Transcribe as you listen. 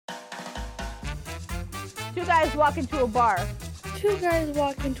Two guys walk into a bar. Two guys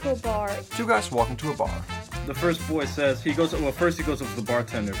walk into a bar. Two guys walk into a bar. The first boy says, first he goes up to the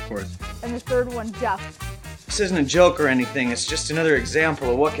bartender, of course. And the third one, Jeff. This isn't a joke or anything, it's just another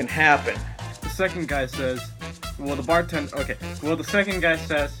example of what can happen. The second guy says, the second guy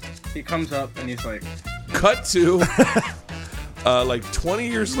says, he comes up and he's like... Cut to, like 20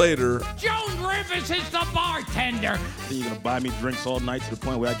 years later. Joan Rivers is the bartender. Then you're going to buy me drinks all night to the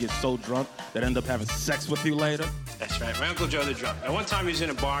point where I get so drunk that I end up having sex with you later? That's right, my Uncle Joe the drunk. At one time he's in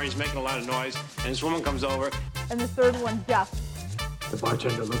a bar, he's making a lot of noise, and this woman comes over. And the third one, Jeff. The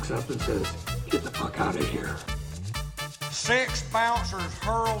bartender looks up and says, "Get the fuck out of here." 6 bouncers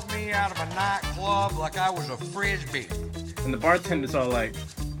hurled me out of a nightclub like I was a frisbee. And the bartender's all like,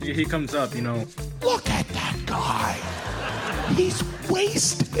 he comes up, you know. Look at that guy. He's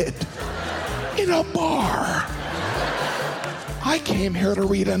wasted in a bar. I came here to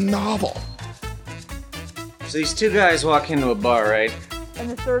read a novel. So these two guys walk into a bar, right? And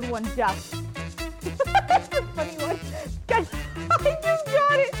the third one, Jeff. That's the funny one. Guys, I just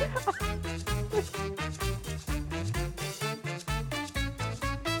got it.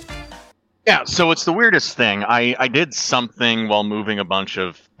 Yeah, so it's the weirdest thing. I did something while moving a bunch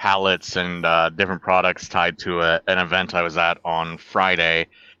of pallets and different products tied to an event I was at on Friday,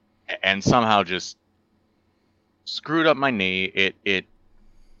 and somehow just screwed up my knee. It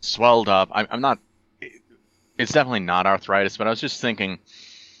swelled up. I'm not... It's definitely not arthritis, but I was just thinking,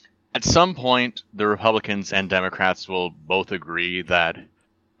 at some point, the Republicans and Democrats will both agree that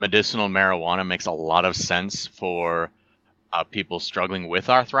medicinal marijuana makes a lot of sense for people struggling with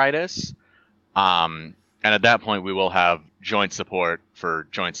arthritis. And at that point, we will have joint support for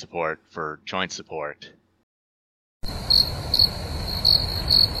joint support for joint support.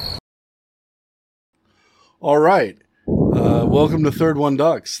 All right. Welcome to Third One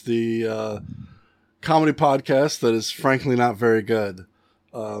Ducks, the comedy podcast that is frankly not very good.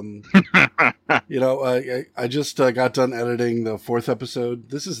 I just got done editing the 4th episode.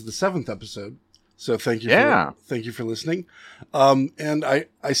 This is the 7th episode. So thank you for listening. And I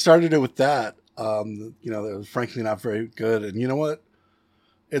started it with that. That was frankly not very good. And you know what?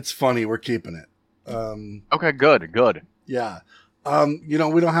 It's funny. We're keeping it. Okay, good. Yeah. We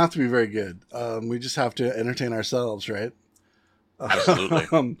don't have to be very good. We just have to entertain ourselves, right? Absolutely.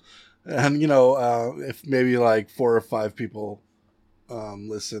 And, if maybe like 4 or 5 people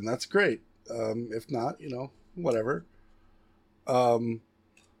listen, that's great. If not, whatever.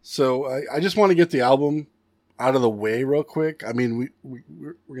 So I just want to get the album out of the way real quick. I mean,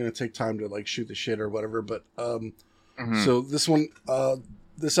 we're going to take time to like shoot the shit or whatever. But So this one,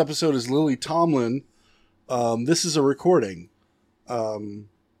 this episode is Lily Tomlin. This is a recording. And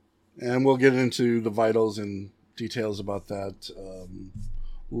we'll get into the vitals and details about that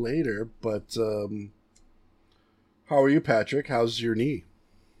later. But how are you, Patrick? How's your knee?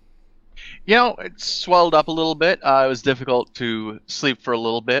 It swelled up a little bit. It was difficult to sleep for a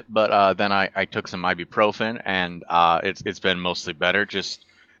little bit, but then I took some ibuprofen, and it's been mostly better. Just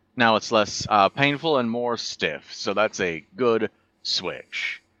now it's less painful and more stiff, so that's a good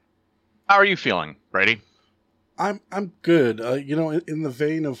switch. How are you feeling, Brady? I'm good. In the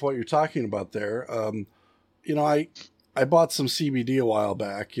vein of what you're talking about there, I bought some CBD a while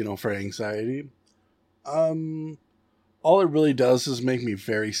back, for anxiety. All it really does is make me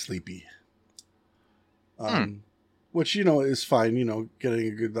very sleepy. Which, is fine. Getting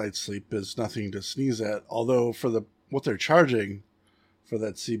a good night's sleep is nothing to sneeze at. Although for what they're charging for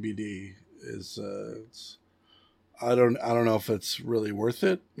that CBD is, I don't know if it's really worth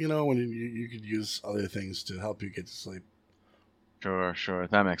it. When you could use other things to help you get to sleep. Sure.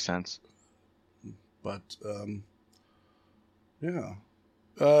 That makes sense. But, yeah.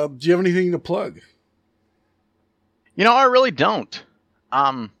 Do you have anything to plug? I really don't.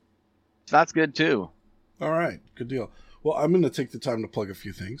 That's good too. All right, good deal. Well, I'm going to take the time to plug a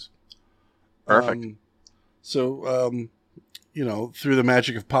few things. Perfect. Through the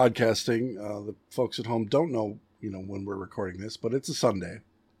magic of podcasting, the folks at home don't know, when we're recording this, but it's a Sunday.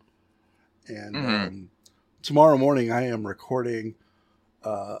 And tomorrow morning I am recording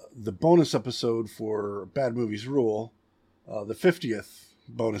the bonus episode for Bad Movies Rule, the 50th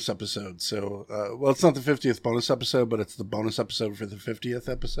bonus episode. So, it's not the 50th bonus episode, but it's the bonus episode for the 50th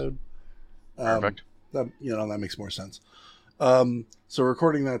episode. Perfect. That makes more sense. So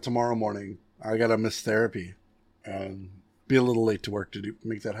recording that tomorrow morning. I gotta miss therapy and be a little late to work to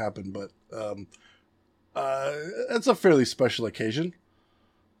make that happen, but it's a fairly special occasion.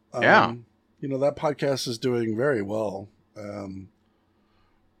 That podcast is doing very well.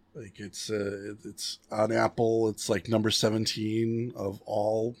 It's on Apple. It's like number 17 of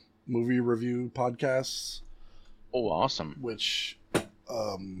all movie review podcasts. Oh, awesome. Which,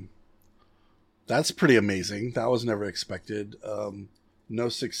 that's pretty amazing. That was never expected. No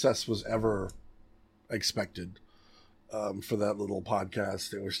success was ever expected for that little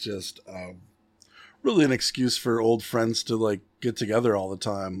podcast. It was just really an excuse for old friends to like get together all the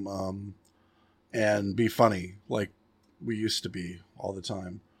time and be funny like we used to be all the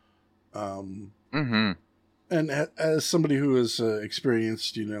time. And as somebody who has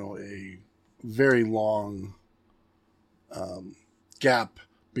experienced, a very long gap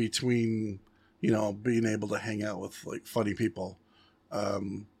between, being able to hang out with like funny people.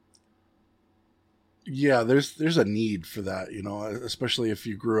 Yeah, there's a need for that, especially if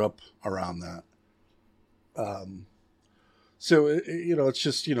you grew up around that. So, it's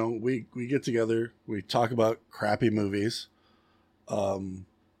just, we get together, we talk about crappy movies, or,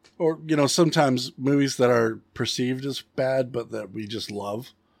 sometimes movies that are perceived as bad, but that we just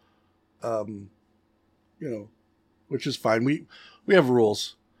love, which is fine. We have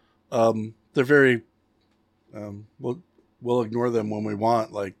rules. They're very, we'll ignore them when we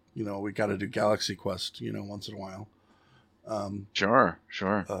want. Like, we got to do Galaxy Quest, once in a while. Sure.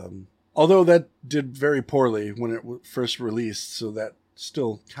 Although that did very poorly when it first released, so that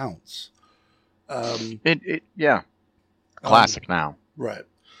still counts. Yeah. Classic now. Right.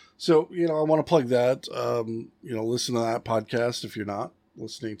 So, I want to plug that. Listen to that podcast if you're not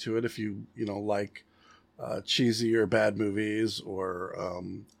listening to it. If you, like cheesy or bad movies, or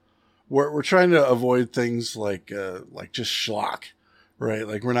we're trying to avoid things like just schlock, right?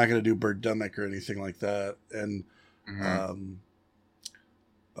 Like we're not going to do Birdemic or anything like that. And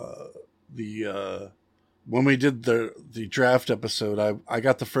when we did the draft episode, I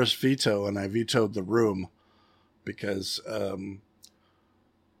got the first veto, and I vetoed The Room because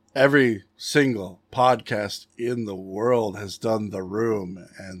every single podcast in the world has done The Room,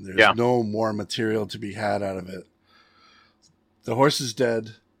 and there's no more material to be had out of it. The horse is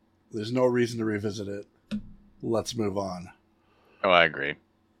dead. There's no reason to revisit it. Let's move on. Oh, I agree.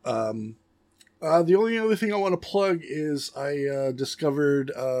 The only other thing I want to plug is I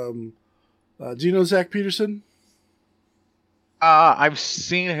discovered. Do you know Zach Peterson? I've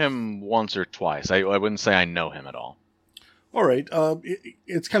seen him once or twice. I wouldn't say I know him at all. All right.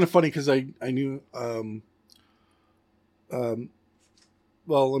 It's kind of funny because I knew. Well,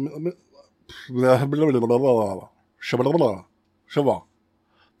 let me.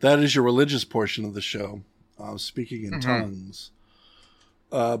 That is your religious portion of the show. Speaking in tongues.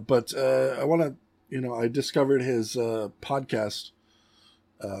 But I want to, I discovered his podcast.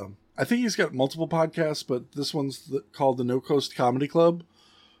 I think he's got multiple podcasts, but this one's called the No Coast Comedy Club.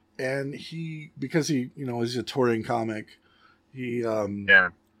 And because he's a touring comic, he,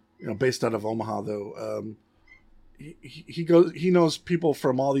 based out of Omaha though, he knows people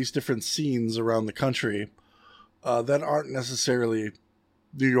from all these different scenes around the country that aren't necessarily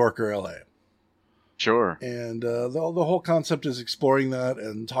New York or LA. Sure. And the whole concept is exploring that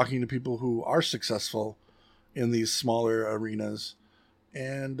and talking to people who are successful in these smaller arenas,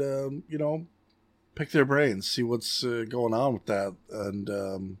 and pick their brains, see what's going on with that,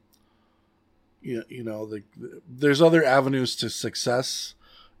 and there's other avenues to success,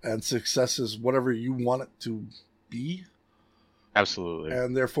 and success is whatever you want it to be. Absolutely.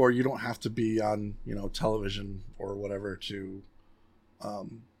 And therefore, you don't have to be on television or whatever to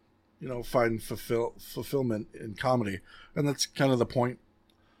find fulfillment in comedy. And that's kind of the point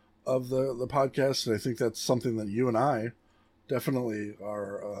of the podcast. And I think that's something that you and I definitely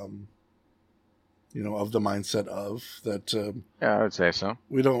are, of the mindset of that. Yeah, I would say so.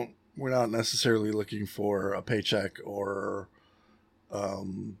 We're not necessarily looking for a paycheck or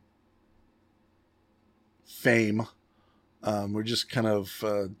fame. We just kind of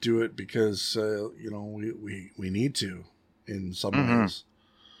do it because, we need to in some ways.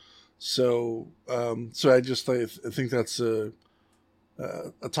 So I think that's a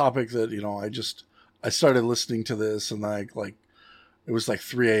topic that, I started listening to this, and it was like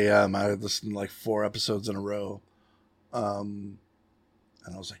 3 a.m. I had listened to like 4 episodes in a row. And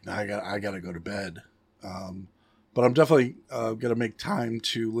I was like, I gotta go to bed. But I'm definitely going to make time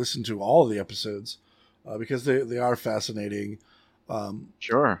to listen to all of the episodes because they are fascinating.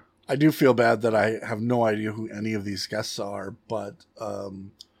 Sure. I do feel bad that I have no idea who any of these guests are, but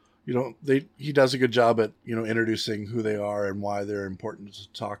he does a good job at introducing who they are and why they're important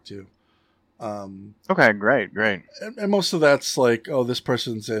to talk to. Okay, great. And most of that's like, oh, this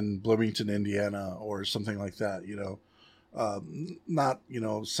person's in Bloomington, Indiana, or something like that. Not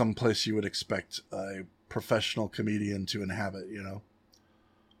some place you would expect a professional comedian to inhabit.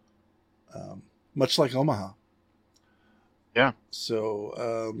 Much like Omaha. Yeah.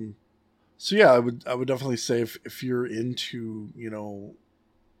 So So yeah, I would definitely say if you're into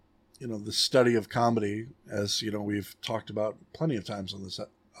the study of comedy, as we've talked about plenty of times on this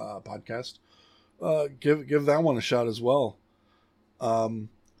podcast, give that one a shot as well.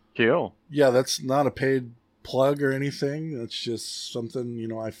 Cool. Yeah, that's not a paid plug or anything. That's just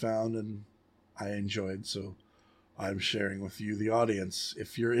something I found and I enjoyed, so I'm sharing with you, the audience.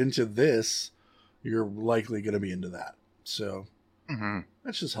 If you're into this, you're likely going to be into that. So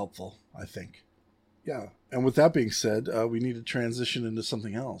that's just helpful, I think. Yeah. And with that being said, we need to transition into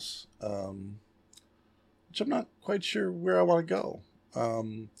something else, which I'm not quite sure where I want to go.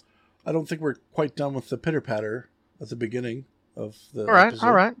 I don't think we're quite done with the pitter patter at the beginning of the episode.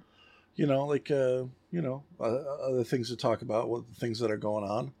 All right. Other things to talk about, what things that are going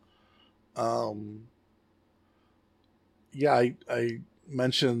on. I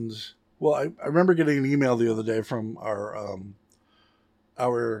mentioned. Well, I remember getting an email the other day from our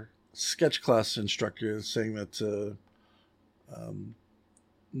sketch class instructor saying that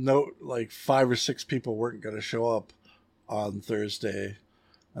 5 or 6 people weren't going to show up on Thursday.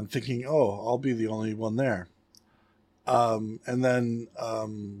 I'm thinking, I'll be the only one there. And then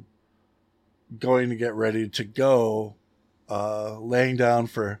going to get ready to go, laying down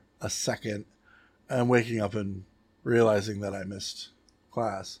for a second and waking up and realizing that I missed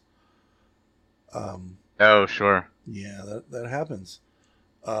class. Oh, sure. Yeah, that happens.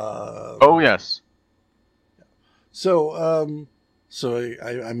 Yes. So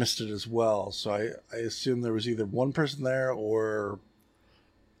I missed it as well. So I assume there was either one person there or,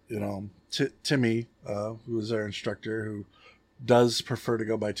 Timmy, who was our instructor, who does prefer to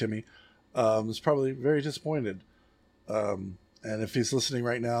go by Timmy, was probably very disappointed. And if he's listening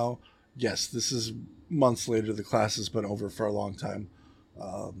right now, yes, this is months later. The class has been over for a long time.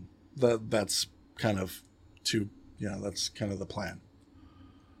 That's kind of that's kind of the plan.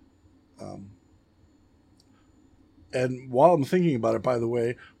 And while I'm thinking about it, by the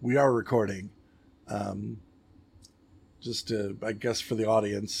way, we are recording. Just to, I guess, for the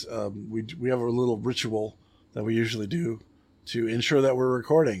audience, we have a little ritual that we usually do to ensure that we're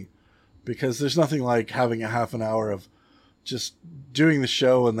recording, because there's nothing like having a half an hour of just doing the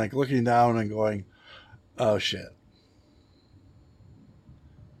show and looking down and going, oh shit.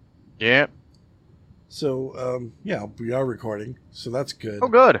 Yep. So we are recording, so that's good. Oh,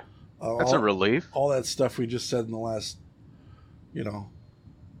 good. That's a relief. All that stuff we just said in the last,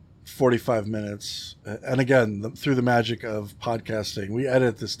 45 minutes. And again, through the magic of podcasting, we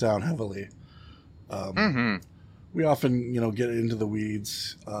edit this down heavily. We often, get into the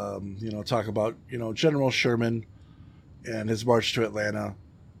weeds, talk about, General Sherman and his march to Atlanta,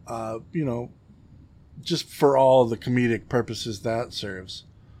 just for all the comedic purposes that serves.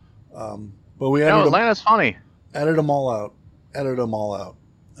 But we edit Atlanta's funny. Edit them all out.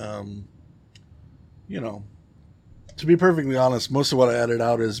 To be perfectly honest, most of what I edit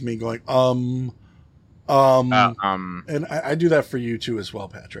out is me going, and I do that for you too as well,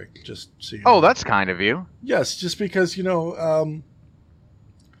 Patrick, just so you know. Oh, that's kind of you. Yes, just because, I'll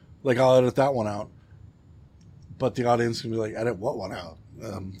edit that one out, but the audience can be like, edit what one out?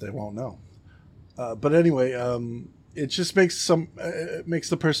 They won't know. But anyway, it just makes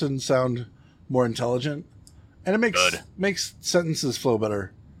the person sound more intelligent, and it makes sentences flow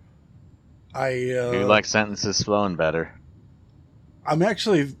better. You like sentences flowing better. I'm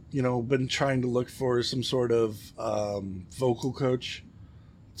actually, been trying to look for some sort of vocal coach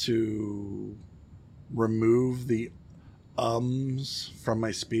to remove the ums from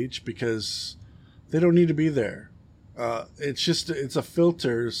my speech, because they don't need to be there. It's a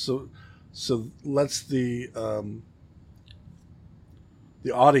filter, so lets the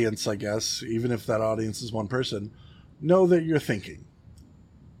audience, I guess, even if that audience is one person, know that you're thinking.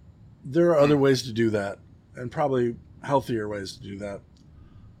 There are other ways to do that, and probably healthier ways to do that.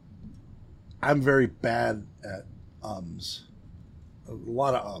 I'm very bad at ums. A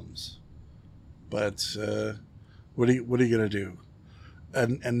lot of ums. But what are you gonna do?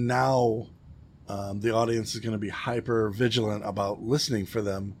 And now the audience is gonna be hyper vigilant about listening for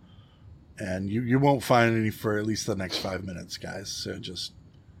them, and you won't find any for at least the next 5 minutes, guys. So just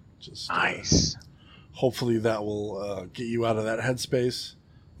nice. Hopefully that will get you out of that headspace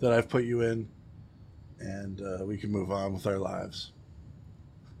that I've put you in, and we can move on with our lives.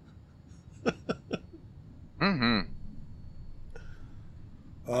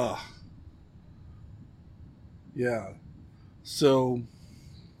 Yeah. So,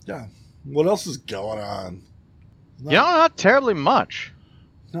 yeah. What else is going on? Not terribly much.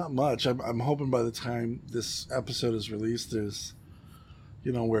 Not much. I'm hoping by the time this episode is released, there's,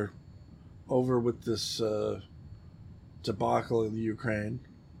 we're over with this debacle in the Ukraine.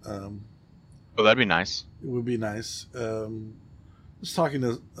 Oh, that'd be nice. It would be nice. I was talking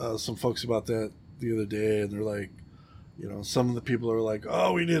to some folks about that the other day, and they're like, some of the people are like,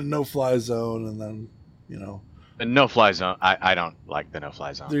 "Oh, we need a no-fly zone," and then, The no-fly zone. I don't like the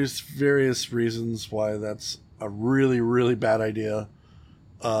no-fly zone. there's various reasons why that's a really, really bad idea.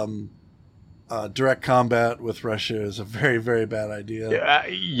 Direct combat with Russia is a very, very bad idea.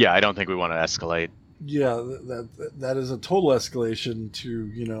 Yeah, I don't think we want to escalate. Yeah, that is a total escalation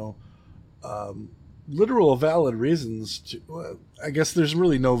to literal valid reasons to. I guess there's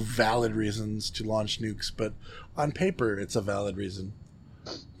really no valid reasons to launch nukes, but on paper it's a valid reason.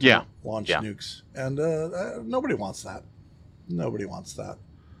 Yeah, launch nukes, and nobody wants that. Nobody wants that.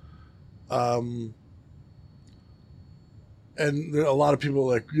 And a lot of people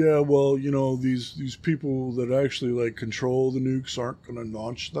are like, yeah, well, these people that actually like control the nukes aren't going to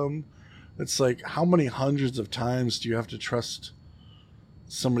launch them. It's like, how many hundreds of times do you have to trust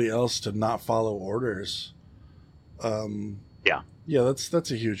somebody else to not follow orders? Yeah,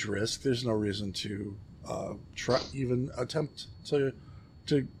 that's a huge risk. There's no reason to even attempt to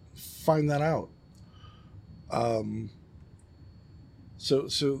find that out. So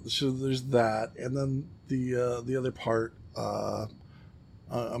there's that, and then the other part.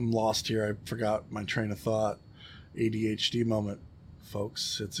 I'm lost here. I forgot my train of thought. ADHD moment,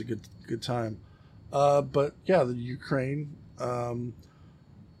 folks. It's a good time. But yeah, the Ukraine. The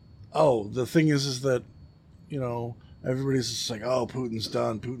thing is that, everybody's just like, oh, Putin's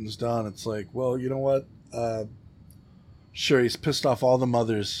done. It's like, well, you know what? Sure, he's pissed off all the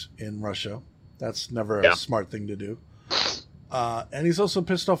mothers in Russia. That's never a smart thing to do. And he's also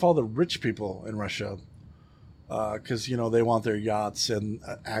pissed off all the rich people in Russia. Because, they want their yachts and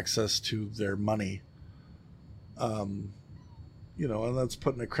access to their money. And that's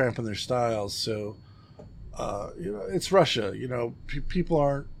putting a cramp in their styles. So, it's Russia. People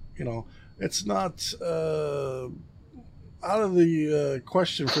aren't, it's not out of the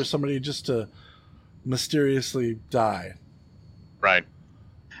question for somebody just to mysteriously die. Right.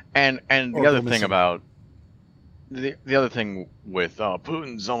 And the other thing about the other thing with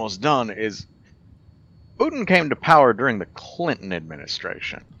Putin's almost done is Putin came to power during the Clinton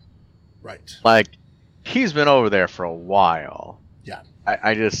administration. Right. Like, he's been over there for a while. Yeah.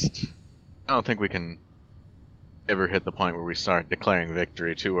 I don't think we can ever hit the point where we start declaring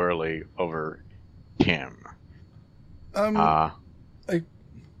victory too early over him. I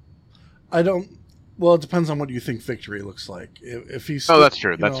don't. Well, it depends on what you think victory looks like. If he's still, that's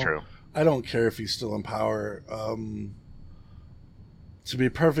true. That's true. I don't care if he's still in power. To be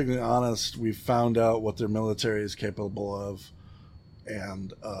perfectly honest, we've found out what their military is capable of,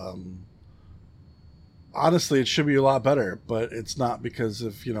 and honestly, it should be a lot better. But it's not because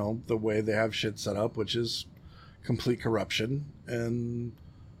of the way they have shit set up, which is complete corruption, and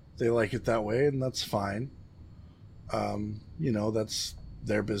they like it that way, and that's fine. That's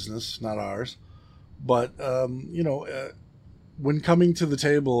their business, not ours. But when coming to the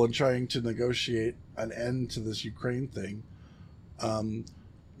table and trying to negotiate an end to this Ukraine thing,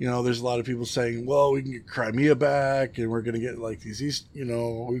 there's a lot of people saying, well, we can get Crimea back and we're going to get like these East,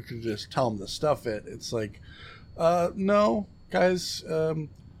 we can just tell them to stuff it. It's like, no, guys,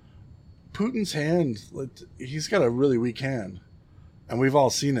 Putin's hand, he's got a really weak hand, and we've all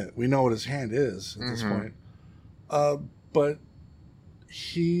seen it. We know what his hand is at this point. But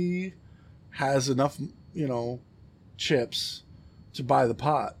he has enough, chips to buy the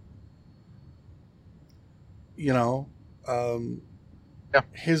pot.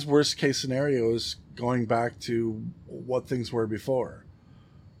 His worst case scenario is going back to what things were before.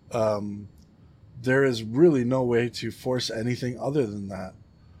 There is really no way to force anything other than that.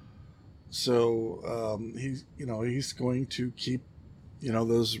 So he's going to keep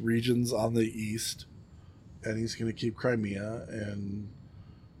those regions on the east, and he's going to keep Crimea, and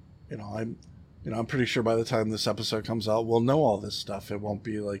I'm pretty sure by the time this episode comes out, we'll know all this stuff. It won't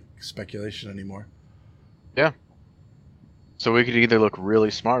be like speculation anymore. Yeah. So we could either look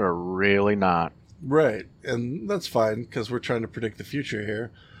really smart or really not. Right, and that's fine because we're trying to predict the future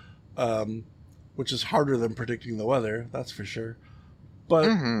here, which is harder than predicting the weather. That's for sure. But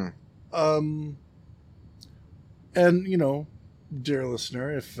and dear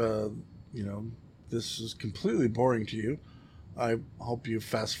listener, if this is completely boring to you, I hope you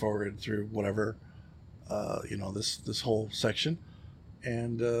fast forward through whatever this whole section,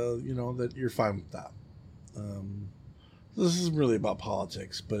 and that you're fine with that. This isn't really about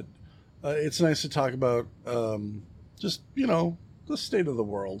politics, but it's nice to talk about just the state of the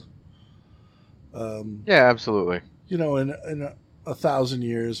world. Yeah, absolutely. In 1,000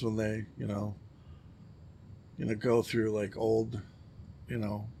 years, when they go through like old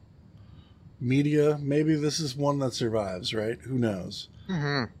media, maybe this is one that survives, right? Who knows?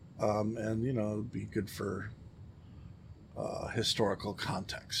 Mm-hmm. And, you know, it'd be good for historical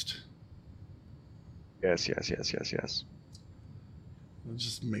context. Yes. I'll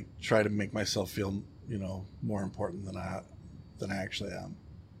just try to make myself feel, you know, more important than I actually am.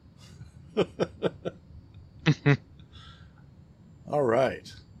 All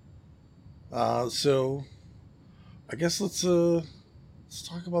right. So I guess let's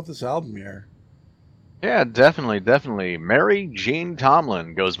talk about this album here. Yeah, definitely. Mary Jean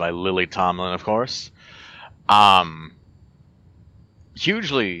Tomlin goes by Lily Tomlin, of course.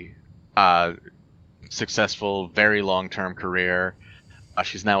 Hugely successful, very long-term career.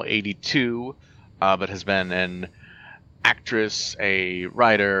 She's now 82, but has been an actress, a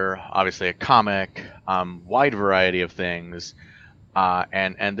writer, obviously a comic, wide variety of things.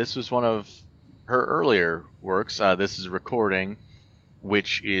 And this was one of her earlier works. This is a recording,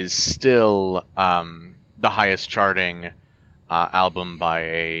 which is still the highest charting album by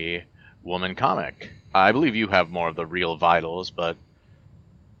a woman comic. I believe you have more of the real vitals, but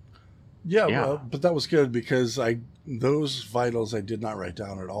yeah. But that was good because those vitals I did not write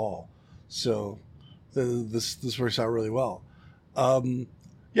down at all, so this works out really well.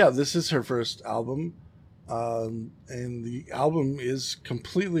 This is her first album, and the album is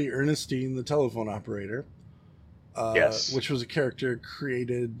completely Ernestine, the telephone operator. Yes. Which was a character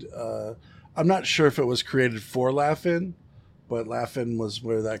created. I'm not sure if it was created for Laugh-In, but Laugh-In was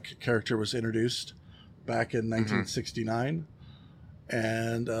where that character was introduced back in 1969.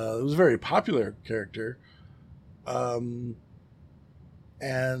 And it was a very popular character, and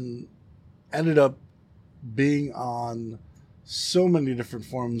ended up being on so many different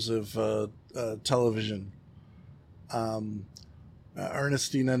forms of television.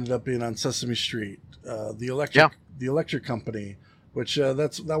 Ernestine ended up being on Sesame Street, the Electric Company, which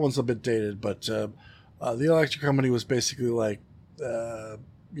that one's a bit dated, but the Electric Company was basically like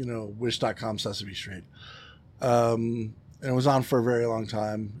Wish.com Sesame Street. And it was on for a very long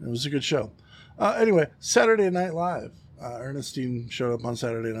time. It was a good show. Anyway, Saturday Night Live. Ernestine showed up on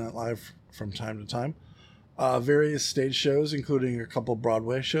Saturday Night Live from time to time. Various stage shows, including a couple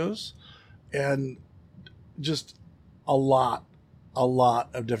Broadway shows, and just a lot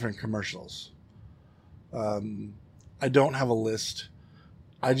of different commercials. I don't have a list.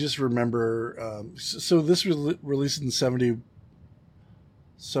 I just remember. So this was released in 71.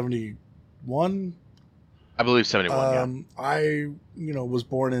 I believe 71. I was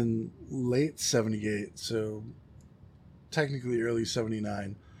born in late 78, so technically early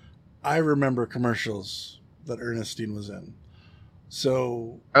 79. I remember commercials that Ernestine was in.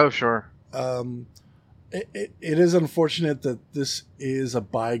 So sure. It is unfortunate that this is a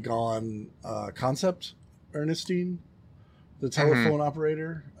bygone concept, Ernestine, the telephone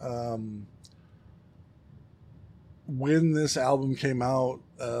operator. When this album came out,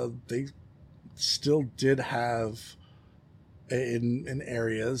 they still did have in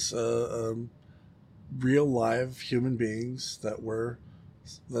areas real live human beings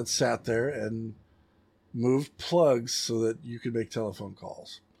that sat there and moved plugs so that you could make telephone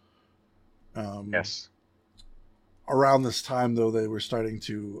calls. Yes. Around this time, though, they were starting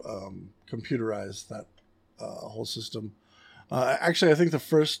to computerize that whole system. Actually, I think the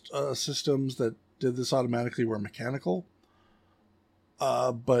first systems that did this automatically were mechanical.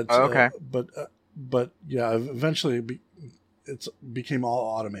 But yeah, eventually it became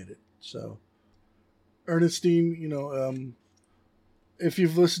all automated. So Ernestine, if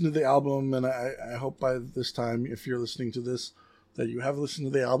you've listened to the album, and I hope by this time, if you're listening to this, that you have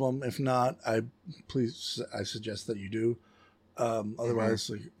listened to the album. If not, I suggest that you do.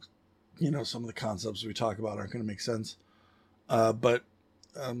 Otherwise, some of the concepts we talk about aren't going to make sense. But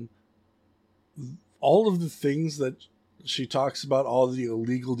all of the things that she talks about, all the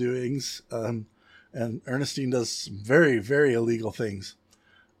illegal doings, and Ernestine does some very, very illegal things.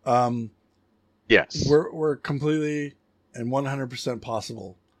 Yes, we're completely and 100%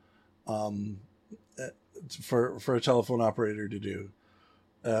 possible for a telephone operator to do.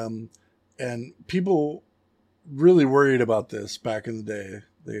 And people really worried about this back in the day.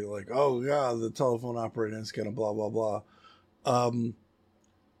 They were like, oh yeah, the telephone operator is gonna blah blah blah.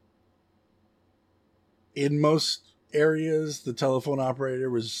 In most areas, the telephone operator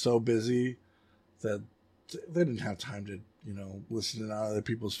was so busy that they didn't have time to listen to other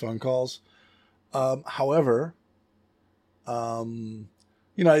people's phone calls. However, I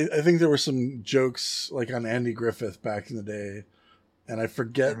think there were some jokes like on Andy Griffith back in the day, and I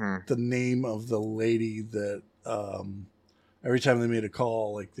forget the name of the lady that every time they made a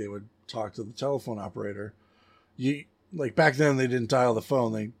call, like they would talk to the telephone operator. Like back then they didn't dial the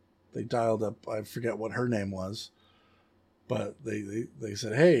phone; they they dialed up, I forget what her name was, but they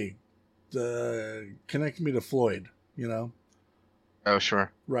said, hey, connect me to Floyd, you know? Oh,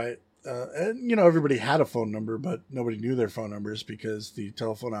 sure. Right. And, you know, everybody had a phone number, but nobody knew their phone numbers because the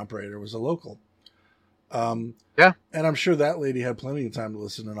telephone operator was a local. Yeah. And I'm sure that lady had plenty of time to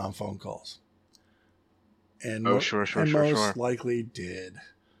listen in on phone calls. And most likely did.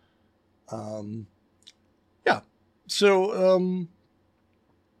 Yeah. So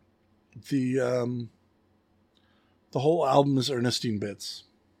the whole album is Ernestine bits.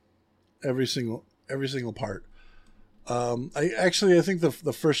 Every single part. I think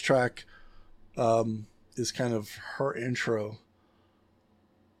the first track is kind of her intro.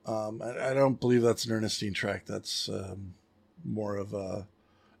 I don't believe that's an Ernestine track. That's more of a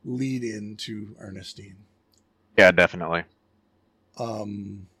lead in to Ernestine. Yeah, definitely.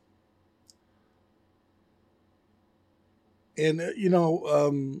 And you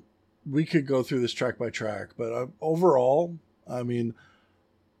know, we could go through this track by track, but overall, I mean,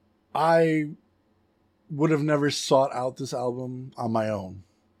 I would have never sought out this album on my own,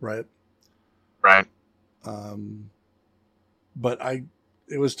 right? Right. But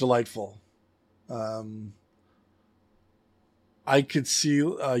it was delightful. I could see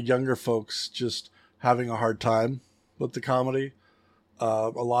younger folks just having a hard time with the comedy. A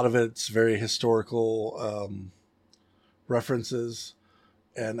lot of it's very historical references.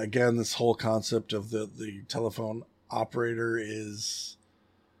 And again, this whole concept of the telephone operator is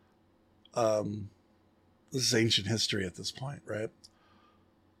this is ancient history at this point, right?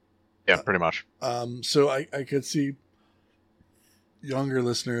 Yeah, pretty much. So I could see younger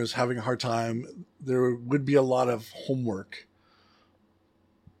listeners having a hard time. There would be a lot of homework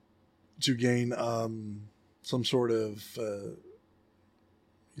to gain some sort of,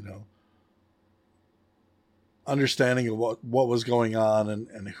 you know, understanding of what was going on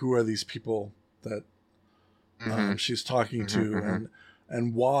and who are these people that she's talking to,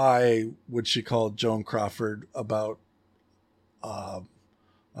 and why would she call Joan Crawford about a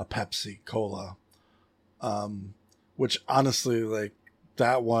Pepsi Cola, which honestly, like,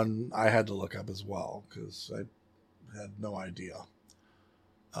 that one I had to look up as well because I had no idea.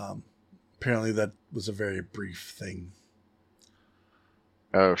 Apparently that was a very brief thing.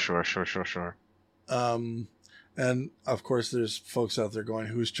 Oh, sure. And of course there's folks out there going,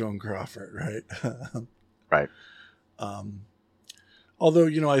 who's Joan Crawford, right? Right. Although,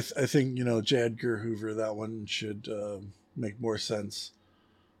 you know, I think, you know, J. Edgar Hoover, that one should make more sense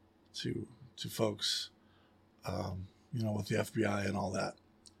to folks, you know, with the FBI and all that.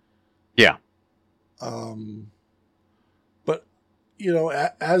 Yeah. But, you know,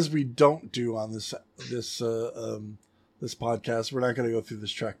 as we don't do on this podcast, we're not going to go through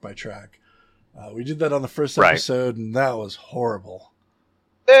this track by track. We did that on the first episode, and that was horrible.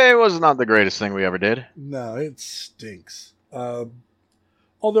 It was not the greatest thing we ever did. No, it stinks.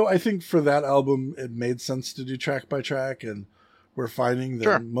 Although I think for that album, it made sense to do track by track, and we're finding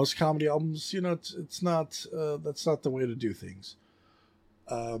that most comedy albums, you know, it's not that's not the way to do things.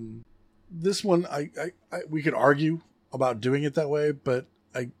 This one, we could argue about doing it that way, but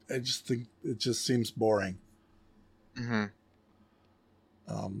I just think it just seems boring.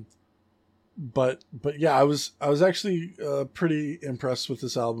 But yeah, I was actually pretty impressed with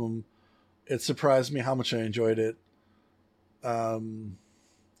this album. It surprised me how much I enjoyed it.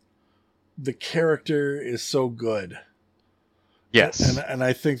 The character is so good. Yes. And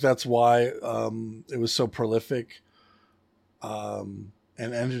I think that's why it was so prolific and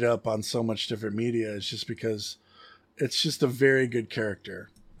ended up on so much different media. It's just because it's just a very good character.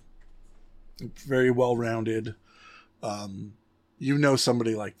 Very well-rounded. You know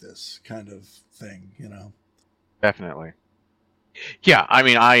somebody like this kind of thing, you know? Definitely. Yeah, I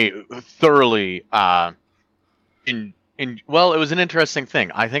mean, I thoroughly well, it was an interesting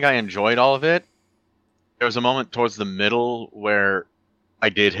thing. I think I enjoyed all of it. There was a moment towards the middle where I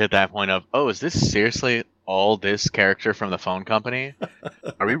did hit that point of, oh, is this seriously all this character from the phone company?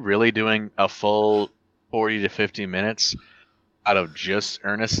 Are we really doing a full 40 to 50 minutes out of just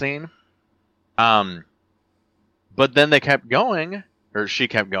Ernestine? But then they kept going, or she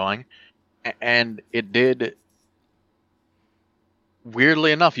kept going, and it did.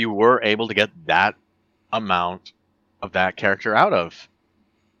 Weirdly enough, you were able to get that amount of that character out of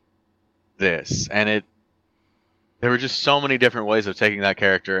this, and there were just so many different ways of taking that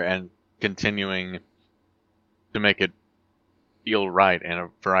character and continuing to make it feel right in a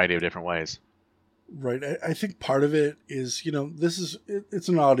variety of different ways. Right. I think part of it is, you know, it's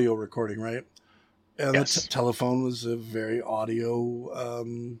an audio recording, right? And the telephone was a very audio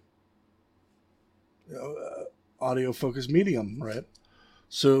focused medium, right?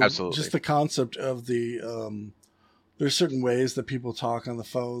 So Absolutely. just the concept of there's certain ways that people talk on the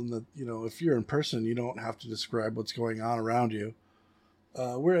phone that, if you're in person, you don't have to describe what's going on around you.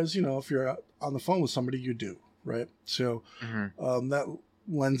 Whereas, if you're on the phone with somebody, you do, right? So that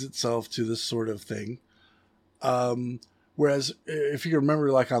lends itself to this sort of thing. Whereas if you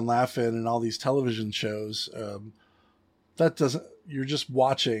remember, like on Laugh-In and all these television shows, you're just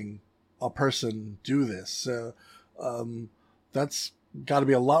watching a person do this. So that's got to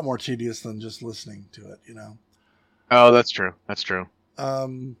be a lot more tedious than just listening to it, Oh, that's true. That's true.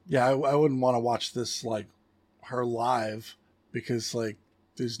 Yeah, I wouldn't want to watch this like her live because like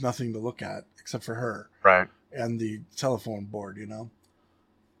there's nothing to look at except for her. Right. And the telephone board,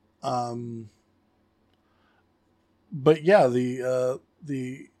 But yeah,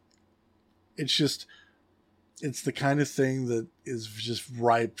 it's the kind of thing that is just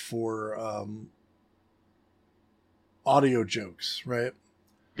ripe for audio jokes, right?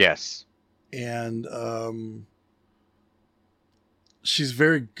 Yes. And she's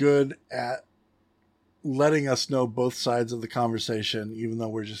very good at letting us know both sides of the conversation, even though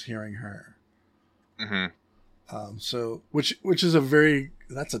we're just hearing her. So, which is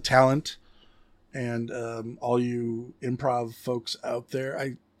that's a talent. And all you improv folks out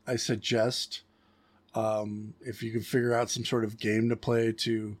there, I suggest if you can figure out some sort of game to play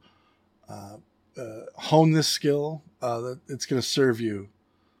to hone this skill, that it's going to serve you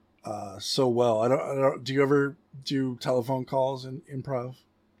so well. I don't. Do you ever do telephone calls in improv,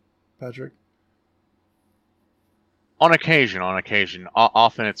 Patrick? On occasion.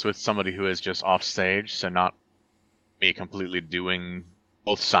 Often it's with somebody who is just off stage, so not me completely doing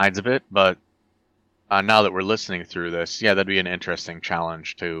both sides of it. But now that we're listening through this, yeah, that'd be an interesting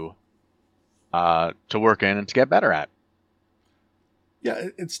challenge to work in and to get better at. Yeah,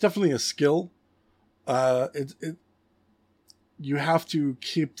 it's definitely a skill. You have to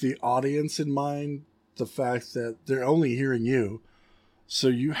keep the audience in mind, the fact that they're only hearing you. So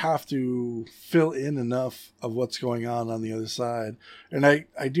you have to fill in enough of what's going on the other side. And I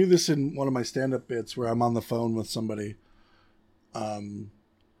do this in one of my stand-up bits where I'm on the phone with somebody. And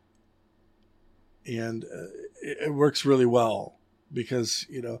it works really well because,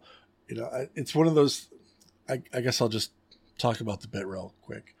 it's one of those, I guess I'll just talk about the bit real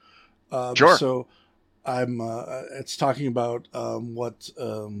quick. Sure. So it's talking about what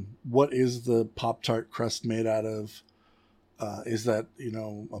is the Pop-Tart crust made out of? Is that,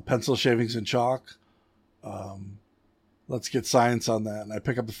 pencil shavings and chalk? Let's get science on that. And I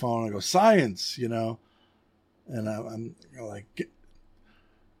pick up the phone and I go, science, and I'm like,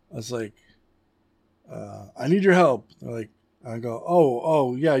 I was like, I need your help. They're like, I go,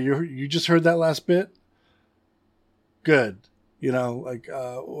 oh yeah, you just heard that last bit? Good.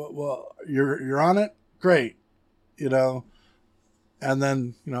 Well, you're on it? Great. And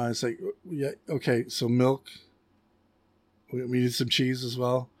then, I say, yeah, okay, so milk. We need some cheese as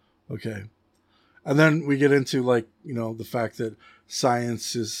well. Okay. And then we get into the fact that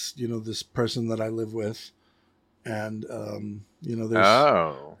science is, this person that I live with. And, there's,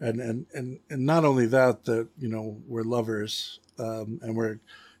 and not only that, we're lovers, and we're,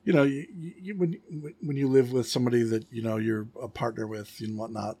 when you live with somebody that, you're a partner with and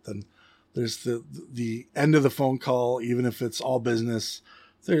whatnot, then there's the end of the phone call, even if it's all business,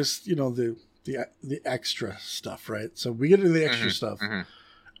 there's, the extra stuff, right? So we get into the extra stuff,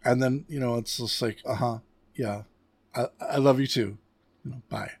 and then it's just like, yeah, I love you too,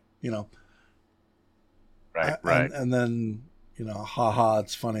 bye, right, and then haha,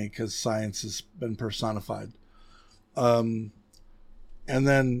 it's funny because science has been personified, and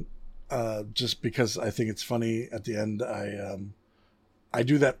then just because I think it's funny at the end, I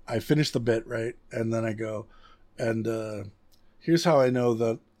do that. I finish the bit, right, and then I go, and here's how I know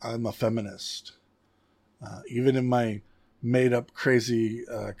that I'm a feminist. Even in my made-up, crazy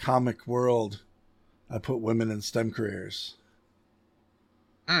comic world, I put women in STEM careers.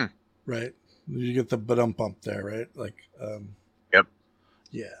 Right? You get the ba-dum-bump there, right? Yep.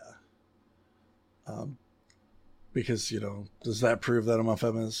 Yeah. Because, does that prove that I'm a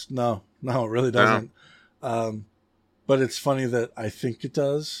feminist? No, it really doesn't. No. But it's funny that I think it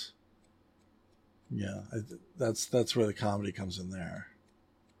does. Yeah, that's where the comedy comes in there.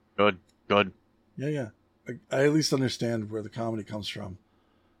 Good. Yeah. I at least understand where the comedy comes from,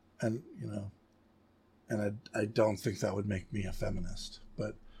 and and I don't think that would make me a feminist.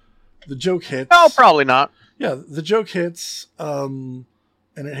 But the joke hits. No, probably not. Yeah, the joke hits, and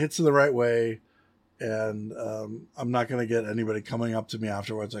it hits in the right way, and I'm not going to get anybody coming up to me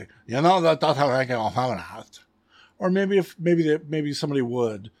afterwards like, that's how I get a feminist, or maybe somebody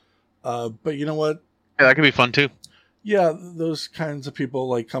would, but you know what? Yeah, that could be fun too. Yeah, those kinds of people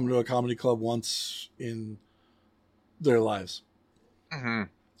like come to a comedy club once in their lives. Mm-hmm.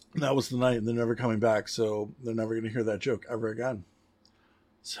 And that was the night, and they're never coming back, so they're never going to hear that joke ever again.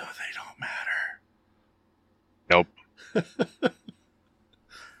 So they don't matter. Nope.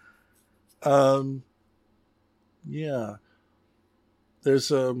 Yeah.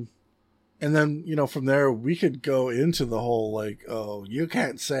 There's and then, you know, from there we could go into the whole like, oh, you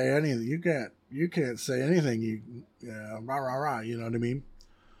can't say anything. You can't say anything. Rah rah rah, you know what I mean?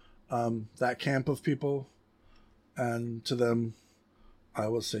 That camp of people, and to them I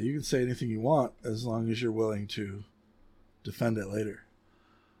will say you can say anything you want as long as you're willing to defend it later.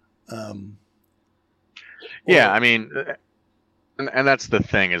 Yeah, I mean, and that's the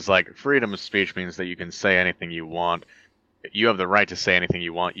thing is like freedom of speech means that you can say anything you want. You have the right to say anything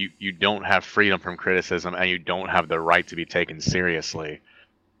you want. You don't have freedom from criticism, and you don't have the right to be taken seriously.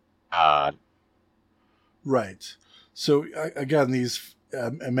 Right. So again, these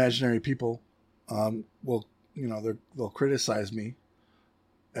imaginary people will, you know, they'll criticize me,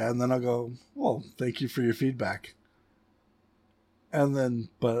 and then I'll go, well, thank you for your feedback. And then,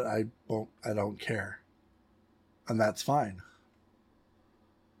 but I don't care. And that's fine.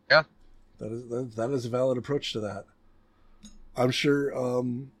 Yeah. That is a valid approach to that. I'm sure,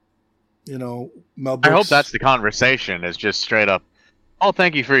 you know, Mel Brooks. I hope that's the conversation is just straight up, oh,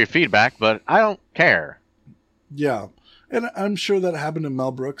 thank you for your feedback, but I don't care. Yeah. And I'm sure that happened to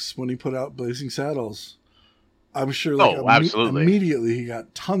Mel Brooks when he put out Blazing Saddles. I'm sure like absolutely. Immediately he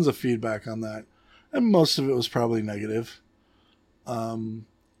got tons of feedback on that. And most of it was probably negative.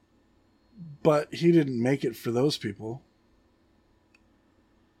 But he didn't make it for those people.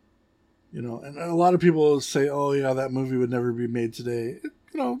 You know, and a lot of people say, oh, yeah, that movie would never be made today.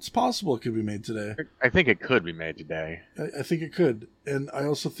 You know, it's possible it could be made today. I think it could be made today. I think it could. And I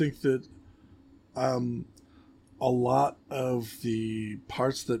also think that a lot of the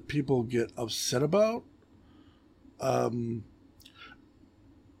parts that people get upset about, I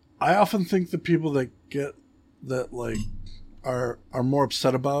often think the people that get that, like, are more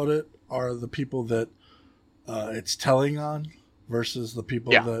upset about it are the people that it's telling on versus the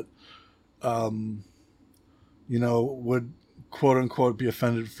people that you know, would quote unquote be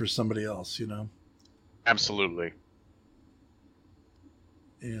offended for somebody else, you know? Absolutely.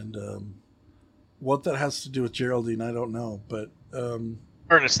 And what that has to do with Geraldine, I don't know, but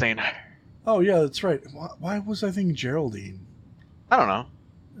Ernestine. Oh yeah, that's right. Why was I thinking Geraldine? I don't know.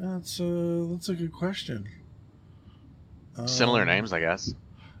 That's a good question. Similar names, I guess.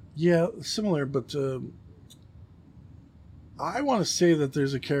 Yeah, similar, but I want to say that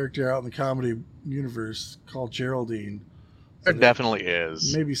there's a character out in the comedy universe called Geraldine. There definitely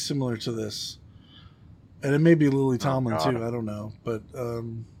is. Maybe similar to this. And it may be Lily Tomlin too, I don't know. But,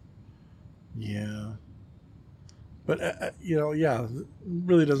 yeah. But, you know, yeah, it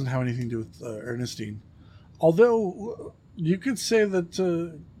really doesn't have anything to do with Ernestine. Although, you could say that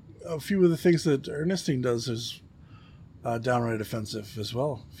a few of the things that Ernestine does is downright offensive as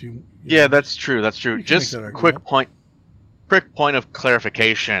well. Yeah, that's true. That's true. Just quick point of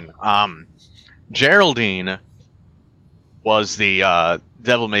clarification. Geraldine was the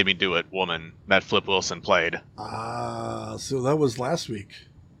Devil Made Me Do It woman that Flip Wilson played. So that was last week.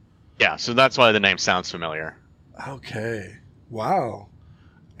 Yeah, so that's why the name sounds familiar. Okay. Wow.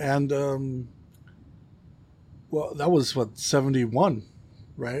 And well, that was what, 71,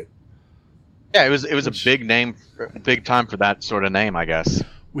 right? Yeah, it was a big name, big time for that sort of name, I guess.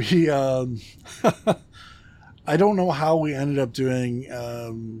 We I don't know how we ended up doing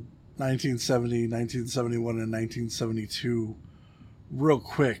 1970, 1971, and 1972 real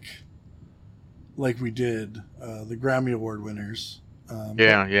quick, like we did the Grammy Award winners.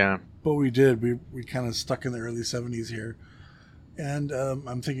 Yeah. But we did. We kind of stuck in the early 70s here. And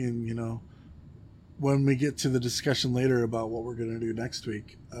I'm thinking, you know, when we get to the discussion later about what we're going to do next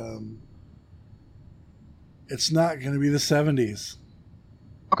week, it's not going to be the 70s.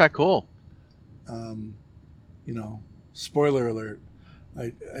 Okay, cool. You know, spoiler alert.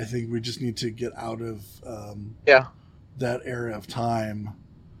 I think we just need to get out of that era of time.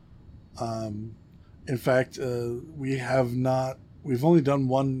 In fact, we've only done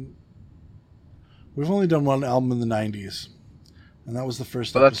one album in the 90s, and that was the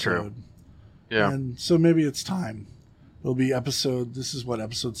first episode. That's true. Yeah. And so maybe it's time. It'll be episode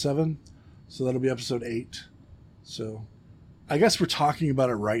 7? So that'll be episode 8. So I guess we're talking about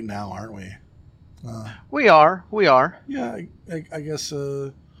it right now, aren't we? We are. Yeah, I guess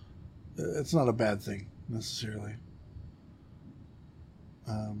it's not a bad thing necessarily.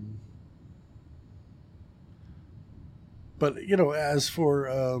 But you know, as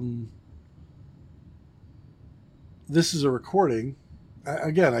for this is a recording.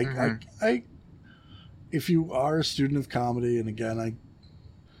 I if you are a student of comedy, and again,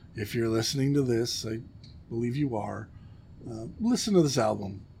 if you're listening to this, I believe you are, listen to this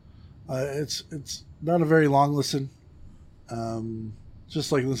album. It's not a very long listen,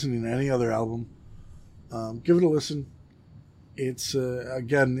 just like listening to any other album. Give it a listen. It's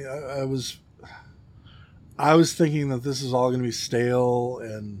again, I was thinking that this is all going to be stale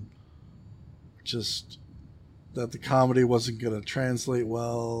and just that the comedy wasn't going to translate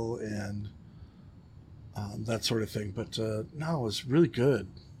well and that sort of thing. But no, it was really good.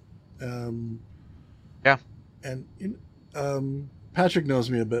 Yeah. And Patrick knows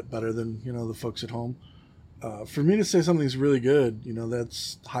me a bit better than, the folks at home. For me to say something's really good,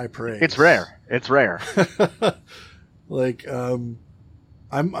 that's high praise. It's rare. Like, I'm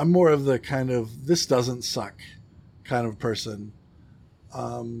more of the kind of this doesn't suck kind of person.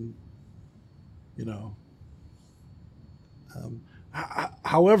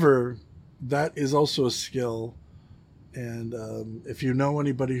 However, that is also a skill. And if you know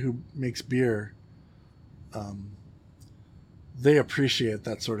anybody who makes beer, they appreciate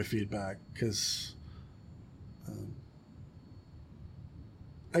that sort of feedback because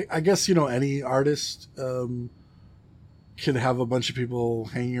I guess, any artist could have a bunch of people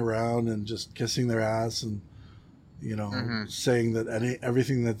hanging around and just kissing their ass and, saying that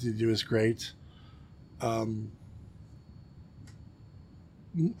everything that they do is great. But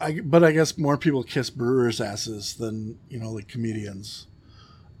I guess more people kiss brewers' asses than, like comedians.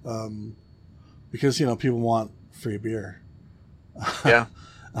 Because, people want free beer. Yeah.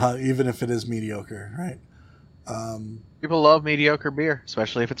 Even if it is mediocre, right? People love mediocre beer,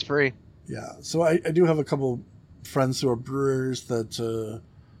 especially if it's free. Yeah. So I do have a couple friends who are brewers that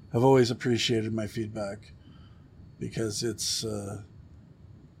have always appreciated my feedback because it's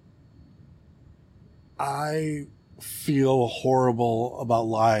I feel horrible about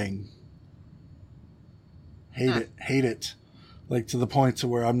lying. Hate it. Like to the point to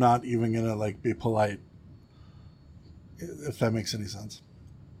where I'm not even gonna like be polite. If that makes any sense.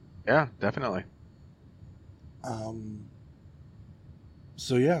 Yeah, definitely.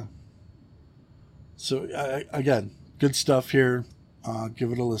 So yeah. So again, good stuff here.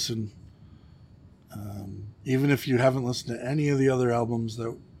 Give it a listen. Even if you haven't listened to any of the other albums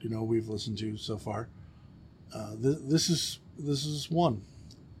that we've listened to so far, this is one.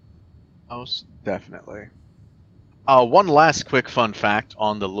 Most definitely. One last quick fun fact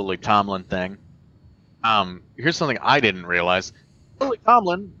on the Lily Tomlin thing. Here's something I didn't realize. Lily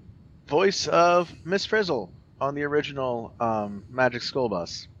Tomlin, voice of Miss Frizzle on the original Magic School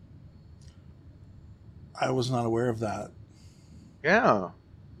Bus. I was not aware of that. Yeah.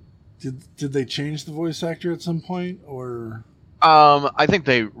 Did they change the voice actor at some point, or? I think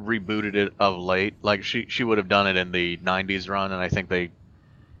they rebooted it of late. Like she would have done it in the '90s run, and I think they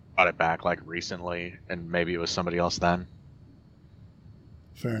brought it back like recently, and maybe it was somebody else then.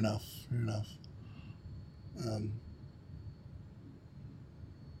 Fair enough.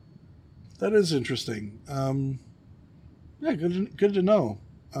 That is interesting. Yeah, good to know.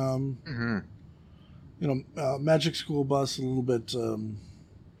 Magic School Bus a little bit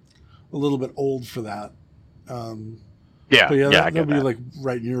old for that. That'll be like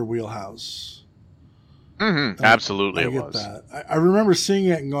right in your wheelhouse. Absolutely, I it get was. that. I remember seeing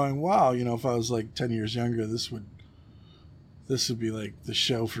it and going, "Wow, if I was like 10 years younger, this would be like the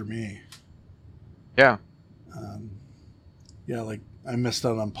show for me." Yeah. Yeah, like I missed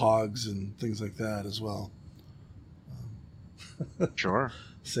out on Pogs and things like that as well. Sure.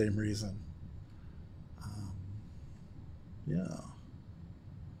 Same reason. Yeah.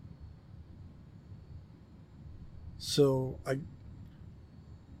 So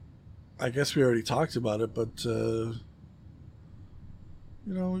I guess we already talked about it, but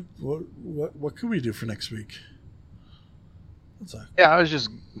what could we do for next week? What's that? Yeah, I was just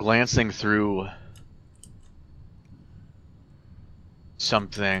glancing through some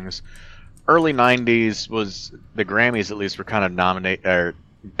things. Early '90s was the Grammys, at least, were kind of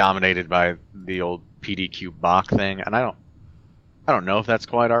dominated by the old PDQ Bach thing, and I don't know if that's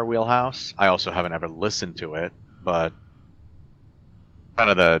quite our wheelhouse. I also haven't ever listened to it, but kind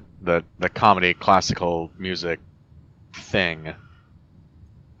of the comedy classical music thing.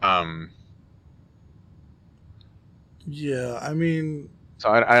 Yeah, I mean, so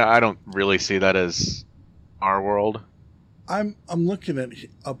I don't really see that as our world. I'm looking at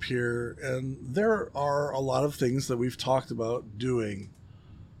up here, and there are a lot of things that we've talked about doing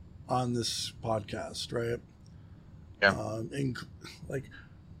on this podcast, right? Yeah.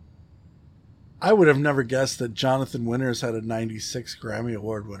 I would have never guessed that Jonathan Winters had a '96 Grammy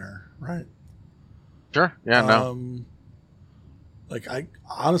Award winner, right? Sure. Yeah. No. Like I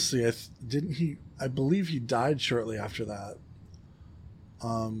honestly, I believe he died shortly after that.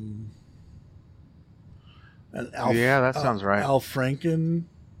 And Yeah, that sounds right. Al Franken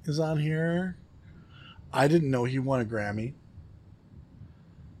is on here. I didn't know he won a Grammy.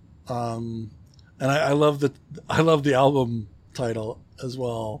 And I love the album title as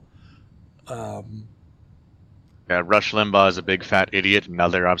well. Yeah, Rush Limbaugh is a big fat idiot and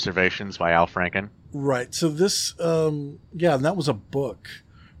other observations by Al Franken. Right. So this, and that was a book,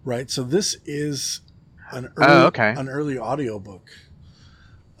 right? So this is an early audio book,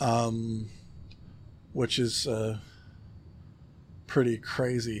 which is pretty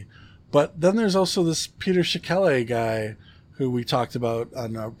crazy. But then there's also this Peter Schickele guy who we talked about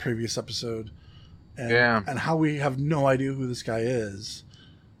on our previous episode, and how we have no idea who this guy is,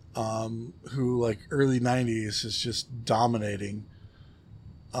 who like early 90s is just dominating.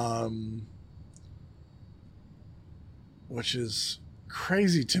 Which is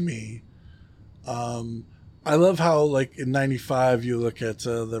crazy to me. I love how, like, in 95, you look at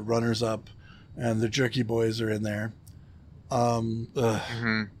the Runners Up and the Jerky Boys are in there. But,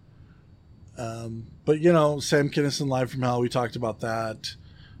 Sam Kinison Live from Hell, we talked about that.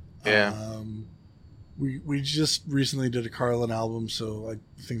 Yeah. We just recently did a Carlin album, so I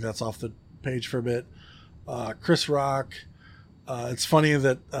think that's off the page for a bit. Chris Rock. It's funny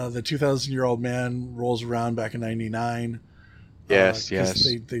that the 2,000-Year-Old Man rolls around back in 99. Yes.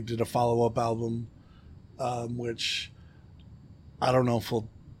 They did a follow-up album, which I don't know if we'll...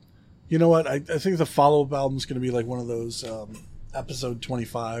 You know what? I think the follow-up album is going to be like one of those episode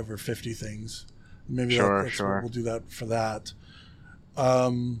 25 or 50 things. Maybe that's what we'll do that for that.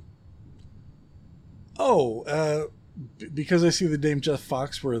 Because I see the name Jeff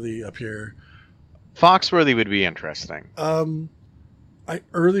Foxworthy up here. Foxworthy would be interesting.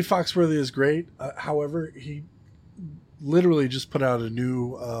 Early Foxworthy is great. However, he literally just put out a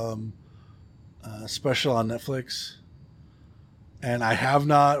new special on Netflix, and I have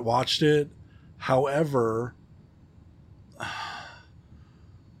not watched it. However,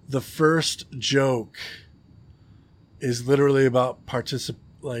 the first joke is literally about back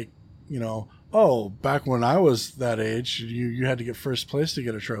when I was that age, you had to get first place to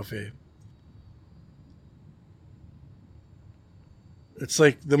get a trophy. It's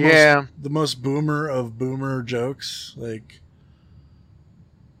like the most boomer of boomer jokes. Like,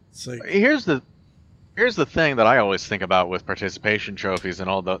 it's like here's the thing that I always think about with participation trophies and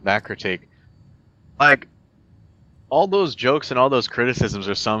all that critique. Like, all those jokes and all those criticisms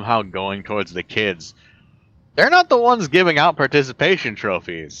are somehow going towards the kids. They're not the ones giving out participation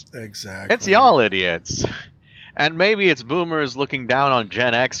trophies. Exactly. It's y'all idiots. And maybe it's boomers looking down on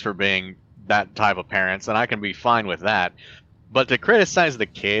Gen X for being that type of parents, and I can be fine with that. But to criticize the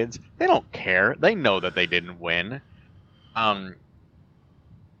kids, they don't care. They know that they didn't win. I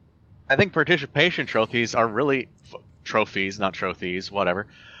think participation trophies are really... trophies, not trophies, whatever.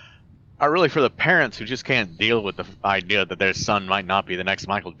 Are really for the parents who just can't deal with the idea that their son might not be the next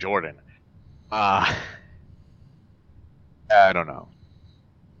Michael Jordan. I don't know.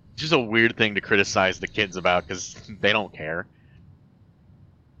 It's just a weird thing to criticize the kids about because they don't care.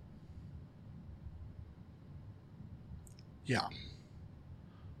 Yeah,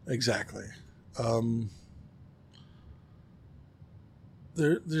 exactly.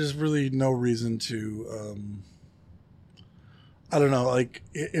 There's really no reason to, I don't know, like,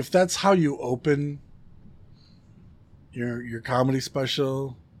 if that's how you open your comedy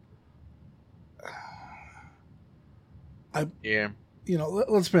special, let's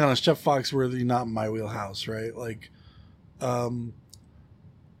be honest, Jeff Foxworthy, not in my wheelhouse, right? Like,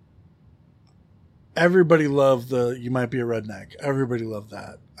 everybody loved You Might Be a Redneck. Everybody loved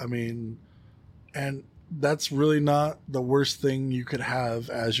that. I mean, and that's really not the worst thing you could have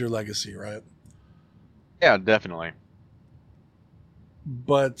as your legacy, right? Yeah, definitely.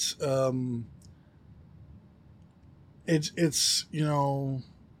 But it's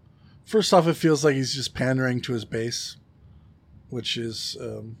first off, it feels like he's just pandering to his base, which is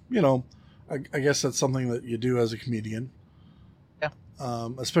I guess that's something that you do as a comedian.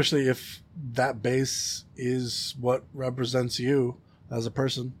 Especially if that base is what represents you as a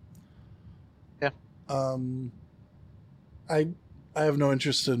person. Yeah. I have no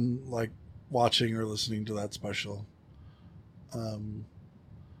interest in like watching or listening to that special.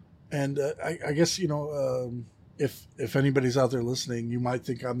 And I guess if anybody's out there listening, you might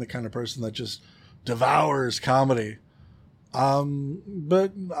think I'm the kind of person that just devours comedy.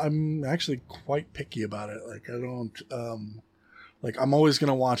 But I'm actually quite picky about it. Like, I don't. Like, I'm always going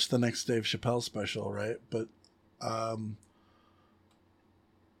to watch the next Dave Chappelle special, right? But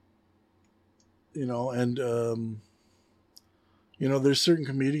and there's certain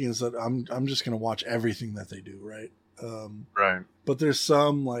comedians that I'm just gonna watch everything that they do, right? Right. But there's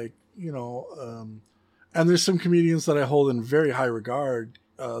some and there's some comedians that I hold in very high regard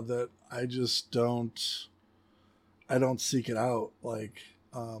that I just don't seek it out. Like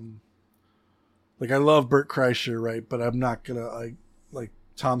I love Bert Kreischer, right? But I'm not gonna like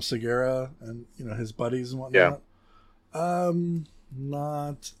Tom Segura and his buddies and whatnot. Yeah.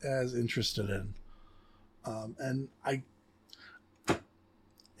 Not as interested in. And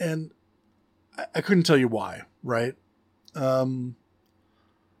I couldn't tell you why, right?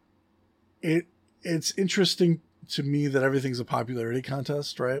 It's interesting to me that everything's a popularity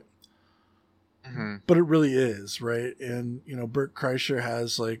contest, right? Mm-hmm. But it really is, right? And Bert Kreischer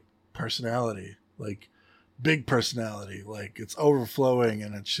has like personality, like big personality, like it's overflowing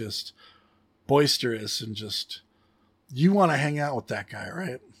and it's just boisterous and just you want to hang out with that guy,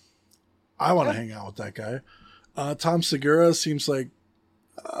 right? I want to hang out with that guy. Tom Segura seems like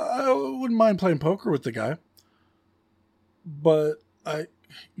I wouldn't mind playing poker with the guy, but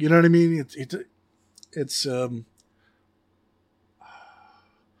you know what I mean? It's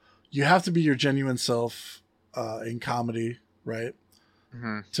you have to be your genuine self in comedy, right?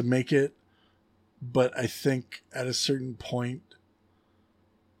 Mm-hmm. To make it. But I think at a certain point,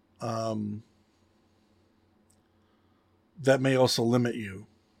 that may also limit you.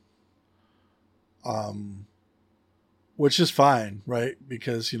 Which is fine, right?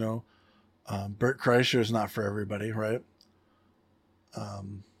 Because, Bert Kreischer is not for everybody, right?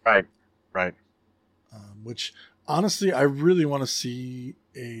 Right. Which, honestly, I really want to see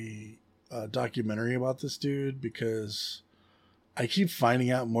a documentary about this dude because I keep finding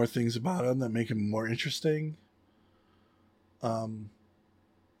out more things about him that make him more interesting. Did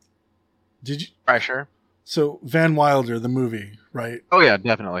you? Kreischer. So, Van Wilder, the movie, right? Oh, yeah,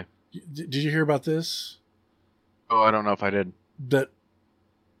 definitely. Did you hear about this? Oh, I don't know if I did. That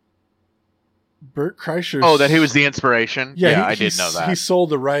Bert Kreischer. Oh, that he was the inspiration? Yeah, I did know that. He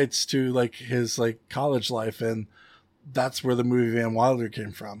sold the rights to his college life, and that's where the movie Van Wilder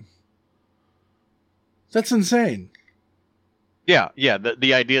came from. That's insane. Yeah.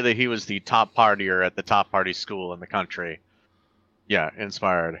 The idea that he was the top partier at the top party school in the country. Yeah,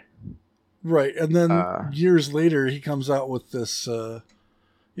 inspired. Right, and then years later, he comes out with this.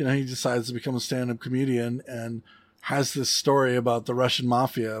 He decides to become a stand-up comedian and has this story about the Russian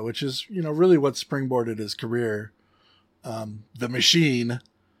mafia, which is, really what springboarded his career. The Machine,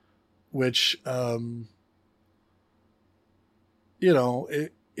 which,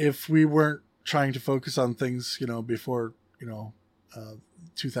 if we weren't trying to focus on things, before,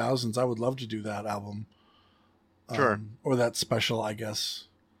 2000s, I would love to do that album. Sure. Or that special, I guess.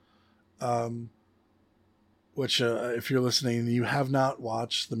 Which, if you're listening and you have not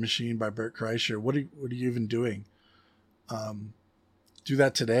watched The Machine by Bert Kreischer, what are you even doing? Do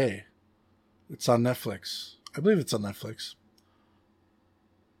that today. It's on Netflix. I believe it's on Netflix.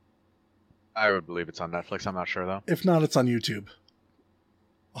 I would believe it's on Netflix. I'm not sure, though. If not, it's on YouTube.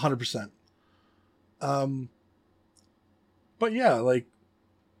 100%. But yeah,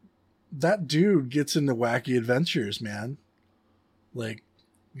 that dude gets into wacky adventures, man. He's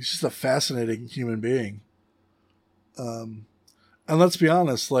just a fascinating human being. And let's be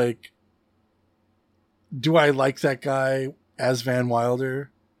honest, do I like that guy as Van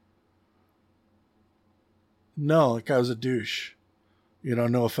Wilder? No, that guy was a douche.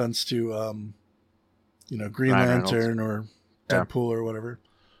 No offense to, Green Ryan Lantern Reynolds. or Deadpool or whatever.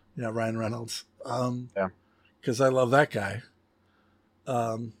 Yeah, Ryan Reynolds. Yeah. Because I love that guy.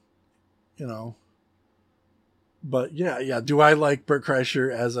 But yeah. Do I like Bert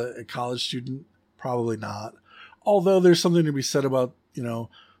Kreischer as a college student? Probably not. Although there's something to be said about,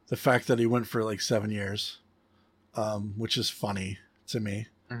 the fact that he went for 7 years, which is funny to me.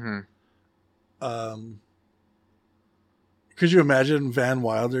 Mm-hmm. Could you imagine Van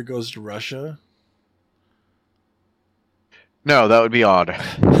Wilder goes to Russia? No, that would be odd.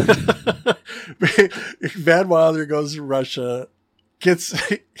 Van Wilder goes to Russia, gets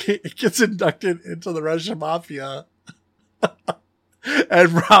inducted into the Russian mafia,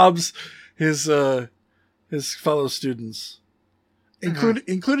 and robs his fellow students,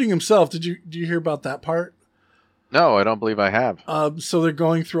 including himself. Do you hear about that part? No, I don't believe I have. So they're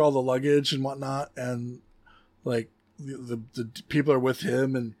going through all the luggage and whatnot, and the people are with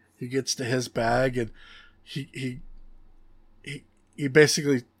him, and he gets to his bag, and he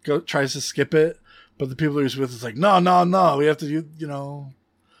basically tries to skip it, but the people he's with is like, no, we have to do,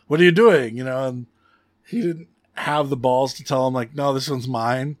 what are you doing? And he didn't have the balls to tell him no, this one's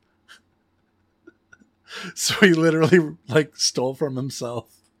mine. So he literally stole from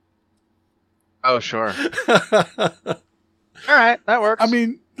himself. Oh, sure. All right, that works. I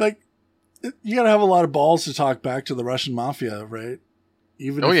mean, like, you got to have a lot of balls to talk back to the Russian mafia, right?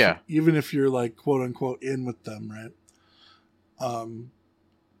 Even if you're like quote unquote in with them, right?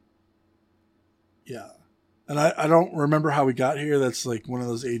 Yeah. And I don't remember how we got here. That's like one of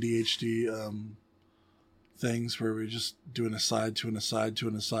those ADHD things where we just do an aside to an aside to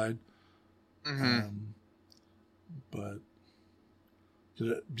an aside. Mm-hmm. But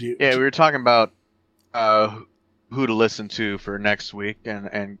we were talking about who to listen to for next week,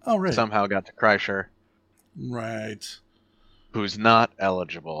 and somehow got to Kreischer. Right. Who's not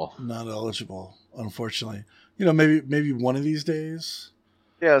eligible. Not eligible, unfortunately. You know, maybe one of these days.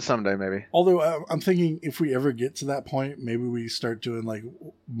 Yeah, someday maybe. Although I'm thinking if we ever get to that point, maybe we start doing like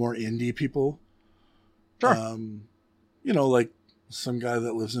more indie people. Sure. You know, like some guy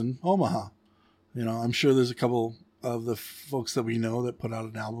that lives in Omaha. You know, I'm sure there's a couple of the folks that we know that put out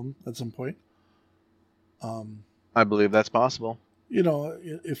an album at some point. I believe that's possible. You know,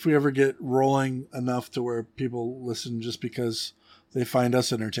 if we ever get rolling enough to where people listen just because they find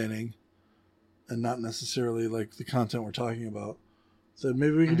us entertaining and not necessarily like the content we're talking about, then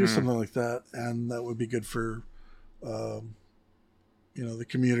maybe we can do something like that, and that would be good for, you know, the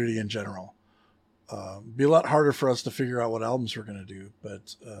community in general. Be a lot harder for us to figure out what albums we're going to do,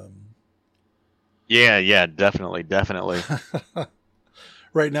 but yeah, definitely.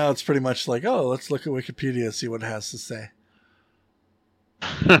 Right now it's pretty much like, oh, let's look at Wikipedia and see what it has to say.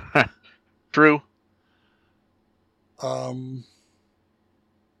 True.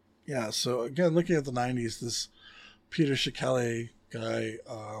 Yeah, so again, looking at the 90s, this Peter Schickele guy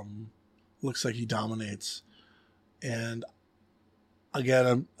looks like he dominates. And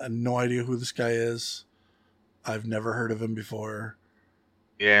again, I have no idea who this guy is. I've never heard of him before.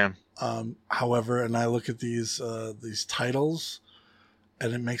 Yeah. However, and I look at these titles,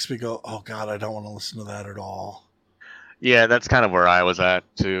 and it makes me go, oh God, I don't want to listen to that at all. Yeah, that's kind of where I was at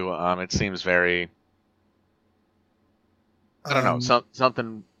too. It seems very, I don't know,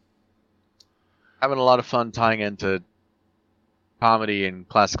 something, having a lot of fun tying into comedy and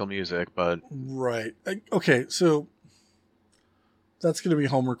classical music, but right. Okay, so that's going to be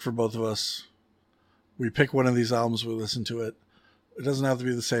homework for both of us. We pick one of these albums, we listen to it. It doesn't have to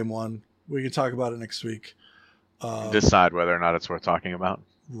be the same one. We can talk about it next week. Decide whether or not it's worth talking about.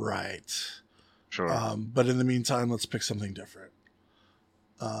 Right. Sure. But in the meantime, let's pick something different.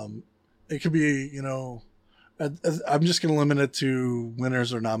 It could be, you know, I'm just going to limit it to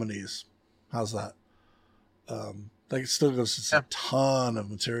winners or nominees. How's that? Like it still goes to a ton of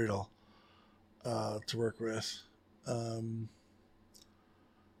material to work with.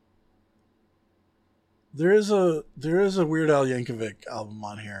 There is a Weird Al Yankovic album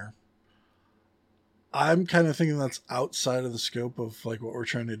on here. I'm kind of thinking that's outside of the scope of like what we're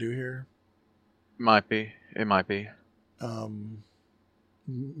trying to do here. It might be.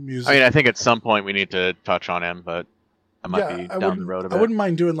 Music. I mean, I think at some point we need to touch on him, but that might be down the road a bit. I wouldn't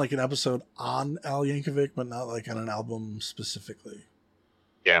mind doing like an episode on Al Yankovic, but not like on an album specifically.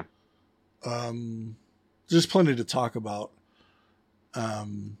 Yeah. There's plenty to talk about.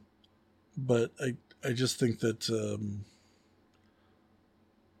 But I just think that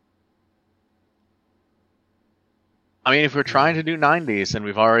I mean, if we're trying to do 90s and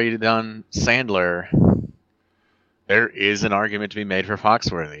we've already done Sandler, there is an argument to be made for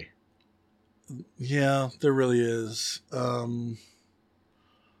Foxworthy. Yeah, there really is. I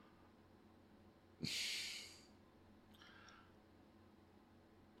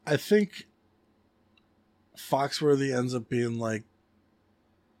think Foxworthy ends up being like,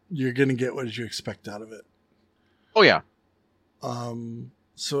 you're going to get what you expect out of it. Oh, yeah.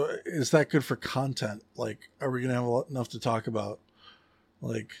 So is that good for content? Like, are we going to have enough to talk about?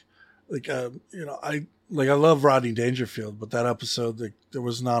 Like, you know, I love Rodney Dangerfield, but that episode, there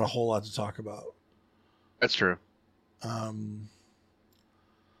was not a whole lot to talk about. That's true.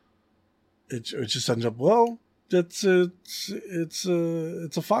 It just ends up, well, it's a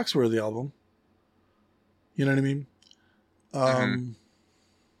Foxworthy album. You know what I mean?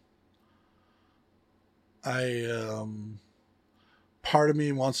 Part of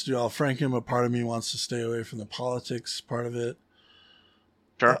me wants to do Al Franken, but part of me wants to stay away from the politics part of it.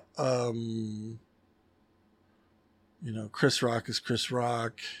 Sure. You know, Chris Rock is Chris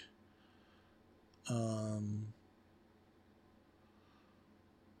Rock. I'm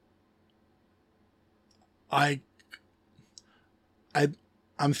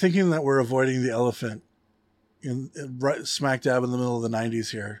thinking that we're avoiding the elephant right smack dab in the middle of the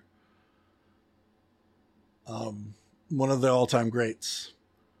 90s here. One of the all-time greats.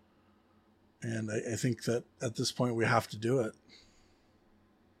 And I think that at this point we have to do it.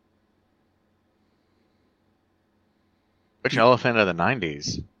 Which elephant of the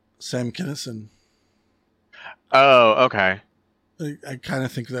 90s? Sam Kinison. Oh, okay. I kind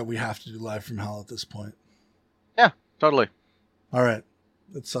of think that we have to do Live from Hell at this point. Yeah, totally. All right.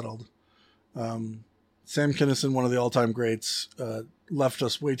 It's settled. Sam Kinison, one of the all-time greats, left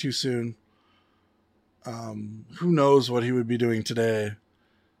us way too soon. Who knows what he would be doing today?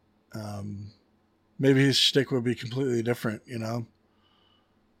 Maybe his shtick would be completely different, you know?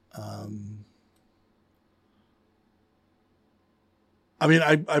 I mean,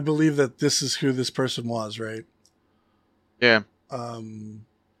 I believe that this is who this person was, right? Yeah.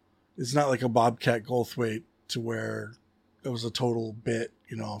 It's not like a Bobcat Goldthwait to where it was a total bit,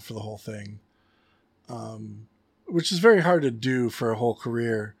 you know, for the whole thing. Which is very hard to do for a whole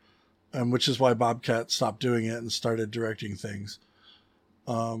career, and which is why Bobcat stopped doing it and started directing things.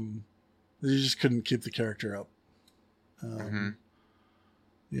 You just couldn't keep the character up.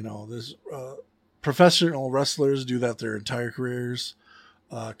 You know, there's professional wrestlers do that their entire careers.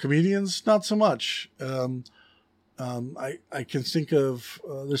 Comedians, not so much. I can think of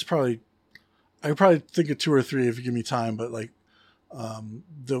I could probably think of 2 or 3 if you give me time, but like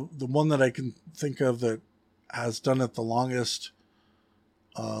the one that I can think of that has done it the longest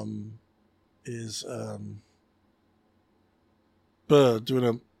is doing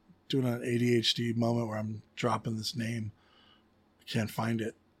an ADHD moment where I'm dropping this name. I can't find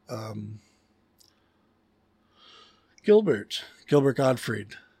it. Gilbert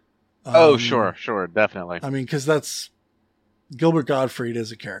Gottfried. Sure, definitely. I mean, because that's Gilbert Gottfried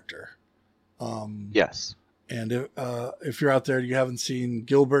is a character. Yes. And if you're out there, you haven't seen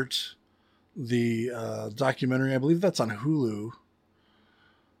Gilbert, the documentary, I believe that's on Hulu.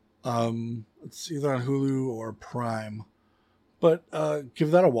 It's either on Hulu or Prime, but give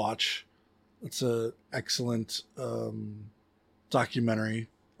that a watch. It's an excellent documentary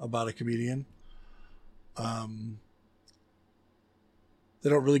about a comedian. They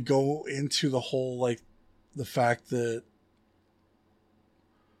don't really go into the whole, like, the fact that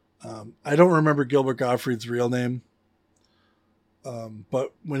I don't remember Gilbert Gottfried's real name.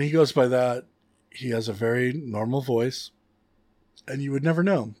 But when he goes by that, he has a very normal voice, and you would never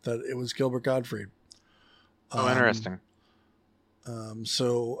know that it was Gilbert Gottfried. Oh, interesting.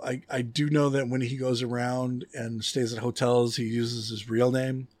 So I do know that when he goes around and stays at hotels, he uses his real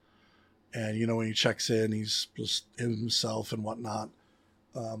name. And, you know, when he checks in, he's just himself and whatnot.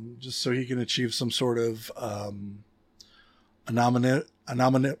 Just so he can achieve some sort of anonymity,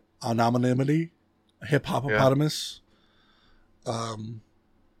 hip hopopotamus.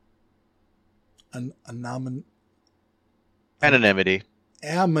 Anonymity.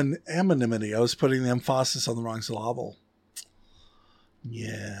 Anonymity. I was putting the emphasis on the wrong syllable.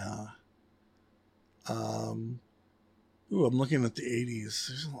 Yeah. I'm looking at the 80s.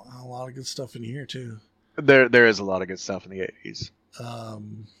 There's a lot of good stuff in here too. There is a lot of good stuff in the 80s.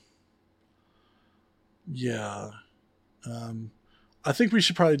 Yeah. I think we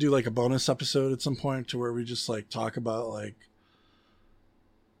should probably do like a bonus episode at some point to where we just like talk about like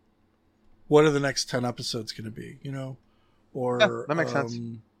what are the next 10 episodes going to be, you know? Or yeah, that makes sense.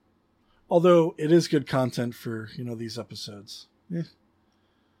 Although it is good content for, you know, these episodes. Yeah.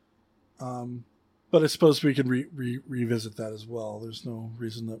 But I suppose we can revisit that as well. There's no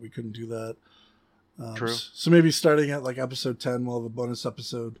reason that we couldn't do that. True. So maybe starting at like episode 10, we'll have a bonus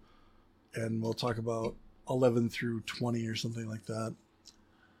episode and we'll talk about 11 through 20 or something like that.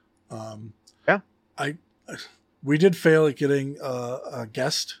 Yeah. We did fail at getting a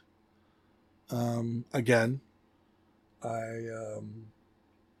guest. Again, I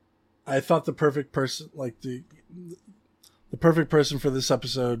thought the perfect person, like the perfect person for this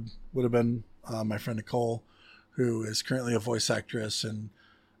episode would have been my friend Nicole, who is currently a voice actress and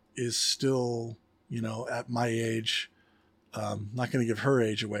is still, you know, at my age, not going to give her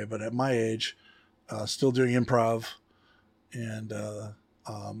age away, but at my age, still doing improv. And I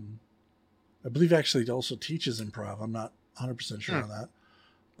believe actually also teaches improv. I'm not 100% sure on that.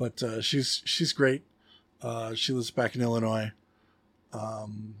 But she's great. She lives back in Illinois.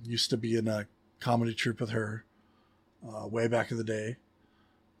 Used to be in a comedy troupe with her way back in the day.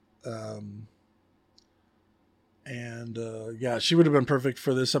 Yeah, she would have been perfect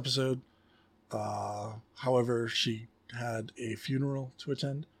for this episode. However, she had a funeral to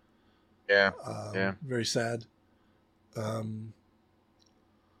attend. Yeah. Very sad. So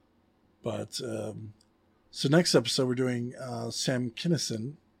next episode we're doing Sam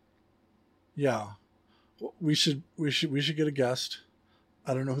Kinison. Yeah, we should get a guest.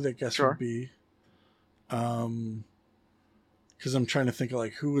 I don't know who that guest would be. Because I'm trying to think of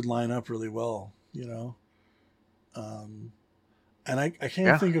like who would line up really well, you know. And I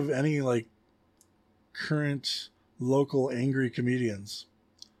can't think of any like current local angry comedians.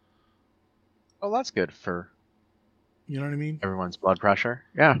 Oh, that's good for You know what I mean? everyone's blood pressure.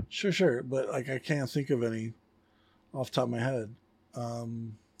 Yeah. Sure. But like, I can't think of any off the top of my head.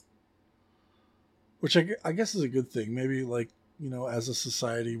 Which I guess is a good thing. Maybe like, as a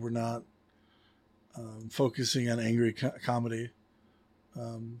society, we're not focusing on angry comedy.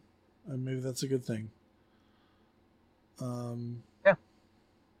 And maybe that's a good thing. Yeah.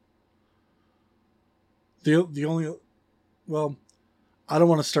 The only, well, I don't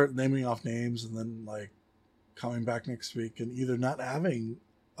want to start naming off names and then like coming back next week and either not having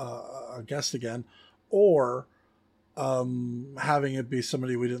a guest again or having it be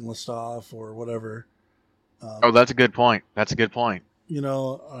somebody we didn't list off or whatever. Oh, that's a good point.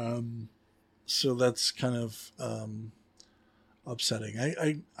 So that's kind of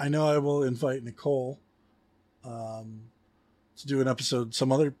upsetting. I know I will invite Nicole to do an episode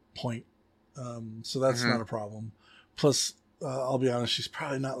some other point. So that's not a problem. Plus, I'll be honest, she's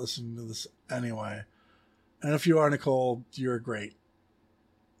probably not listening to this anyway. And if you are, Nicole, you're great.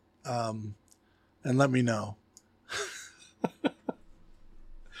 And let me know.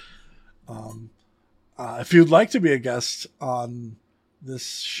 If you'd like to be a guest on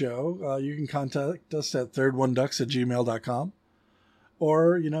this show, you can contact us at thirdOneDucks@gmail.com.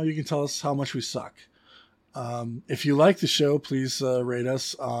 Or, you can tell us how much we suck. If you like the show, please rate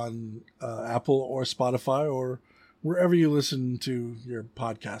us on Apple or Spotify or wherever you listen to your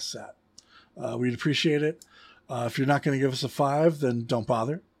podcasts at. We'd appreciate it. If you're not going to give us a 5, then don't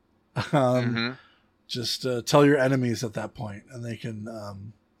bother. Just tell your enemies at that point, and they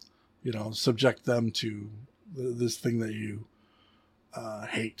can, subject them to this thing that you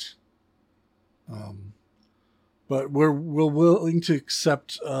hate. But we're willing to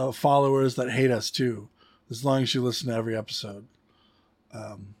accept followers that hate us too, as long as you listen to every episode.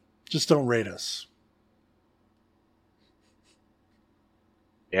 Just don't rate us.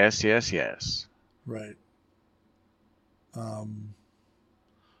 Yes. Right.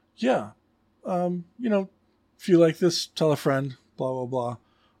 Yeah. If you like this, tell a friend, blah, blah,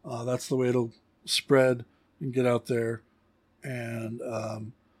 blah. That's the way it'll spread and get out there. And,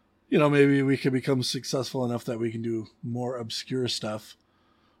 maybe we can become successful enough that we can do more obscure stuff.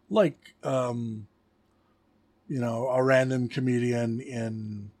 Like, a random comedian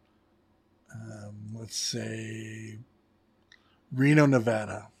in, let's say, Reno,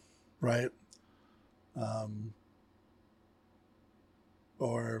 Nevada, right?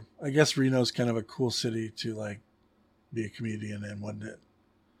 Or I guess Reno's kind of a cool city to like be a comedian in, wouldn't it?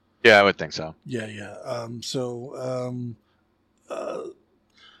 Yeah, I would think so. Yeah.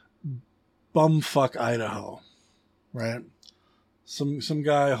 Bumfuck Idaho, right? Some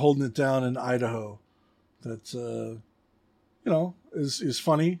guy holding it down in Idaho that is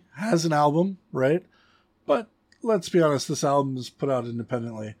funny, has an album, right? But let's be honest, this album is put out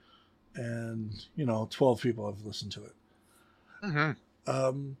independently, and 12 people have listened to it.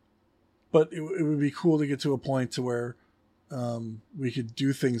 But it would be cool to get to a point to where we could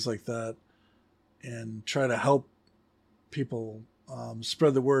do things like that and try to help people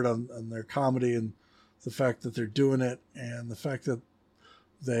spread the word on their comedy and the fact that they're doing it and the fact that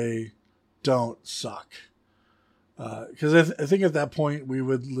they don't suck. Because I think at that point we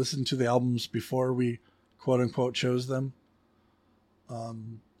would listen to the albums before we quote unquote chose them,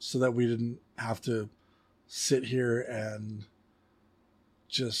 so that we didn't have to sit here and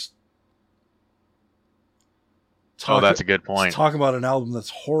just talk. Oh, that's a good point. Talk about an album that's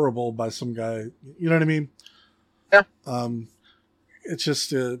horrible by some guy. You know what I mean? Yeah. It's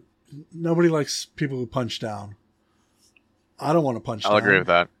just nobody likes people who punch down. I don't want to punch down. I'll agree with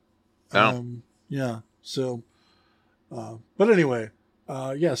that. No. Yeah. So, but anyway,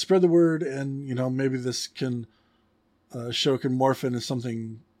 spread the word, and maybe this show can morph into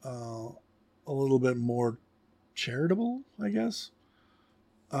something a little bit more charitable, I guess.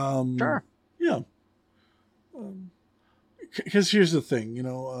 Sure. Yeah. Because here's the thing,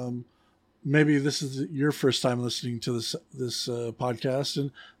 maybe this is your first time listening to this podcast,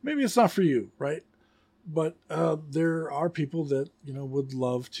 and maybe it's not for you, right? But there are people that would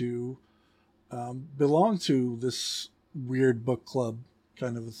love to belong to this weird book club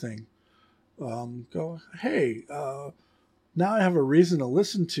kind of a thing. Go, hey, now I have a reason to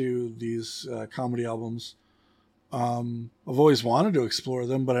listen to these comedy albums. I've always wanted to explore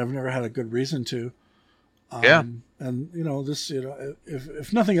them, but I've never had a good reason to. And this,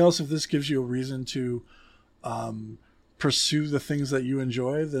 if nothing else, if this gives you a reason to pursue the things that you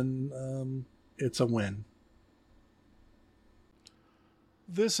enjoy, then it's a win.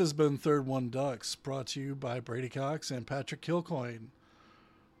 This has been Third One Ducks, brought to you by Brady Cox and Patrick Kilcoyne.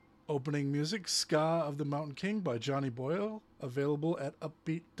 Opening music, Ska of the Mountain King by Johnny Boyle, available at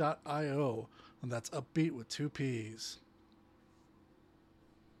upbeat.io. And that's upbeat with 2 P's.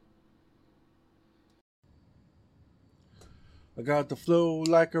 I got the flow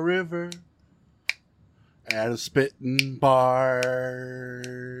like a river and a spitting bars.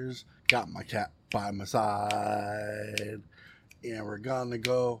 Got my cat by my side. And we're gonna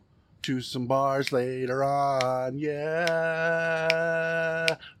go to some bars later on, yeah.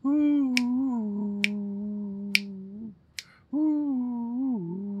 Ooh, ooh,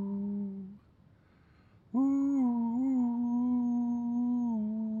 ooh.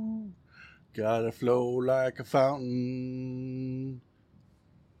 Gotta flow like a fountain.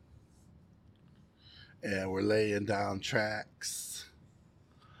 And we're laying down tracks.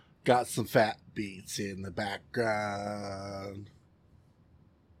 Got some fat beats in the background.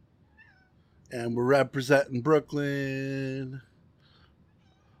 And we're representing Brooklyn.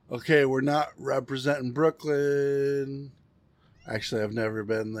 Okay, we're not representing Brooklyn. Actually, I've never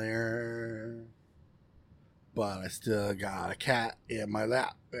been there. But I still got a cat in my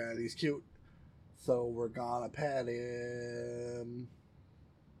lap, and he's cute. So we're gonna pet him.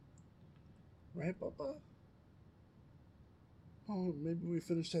 Right, Papa? Oh, maybe we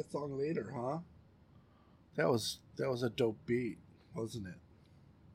finish that song later, huh? That was a dope beat, wasn't it?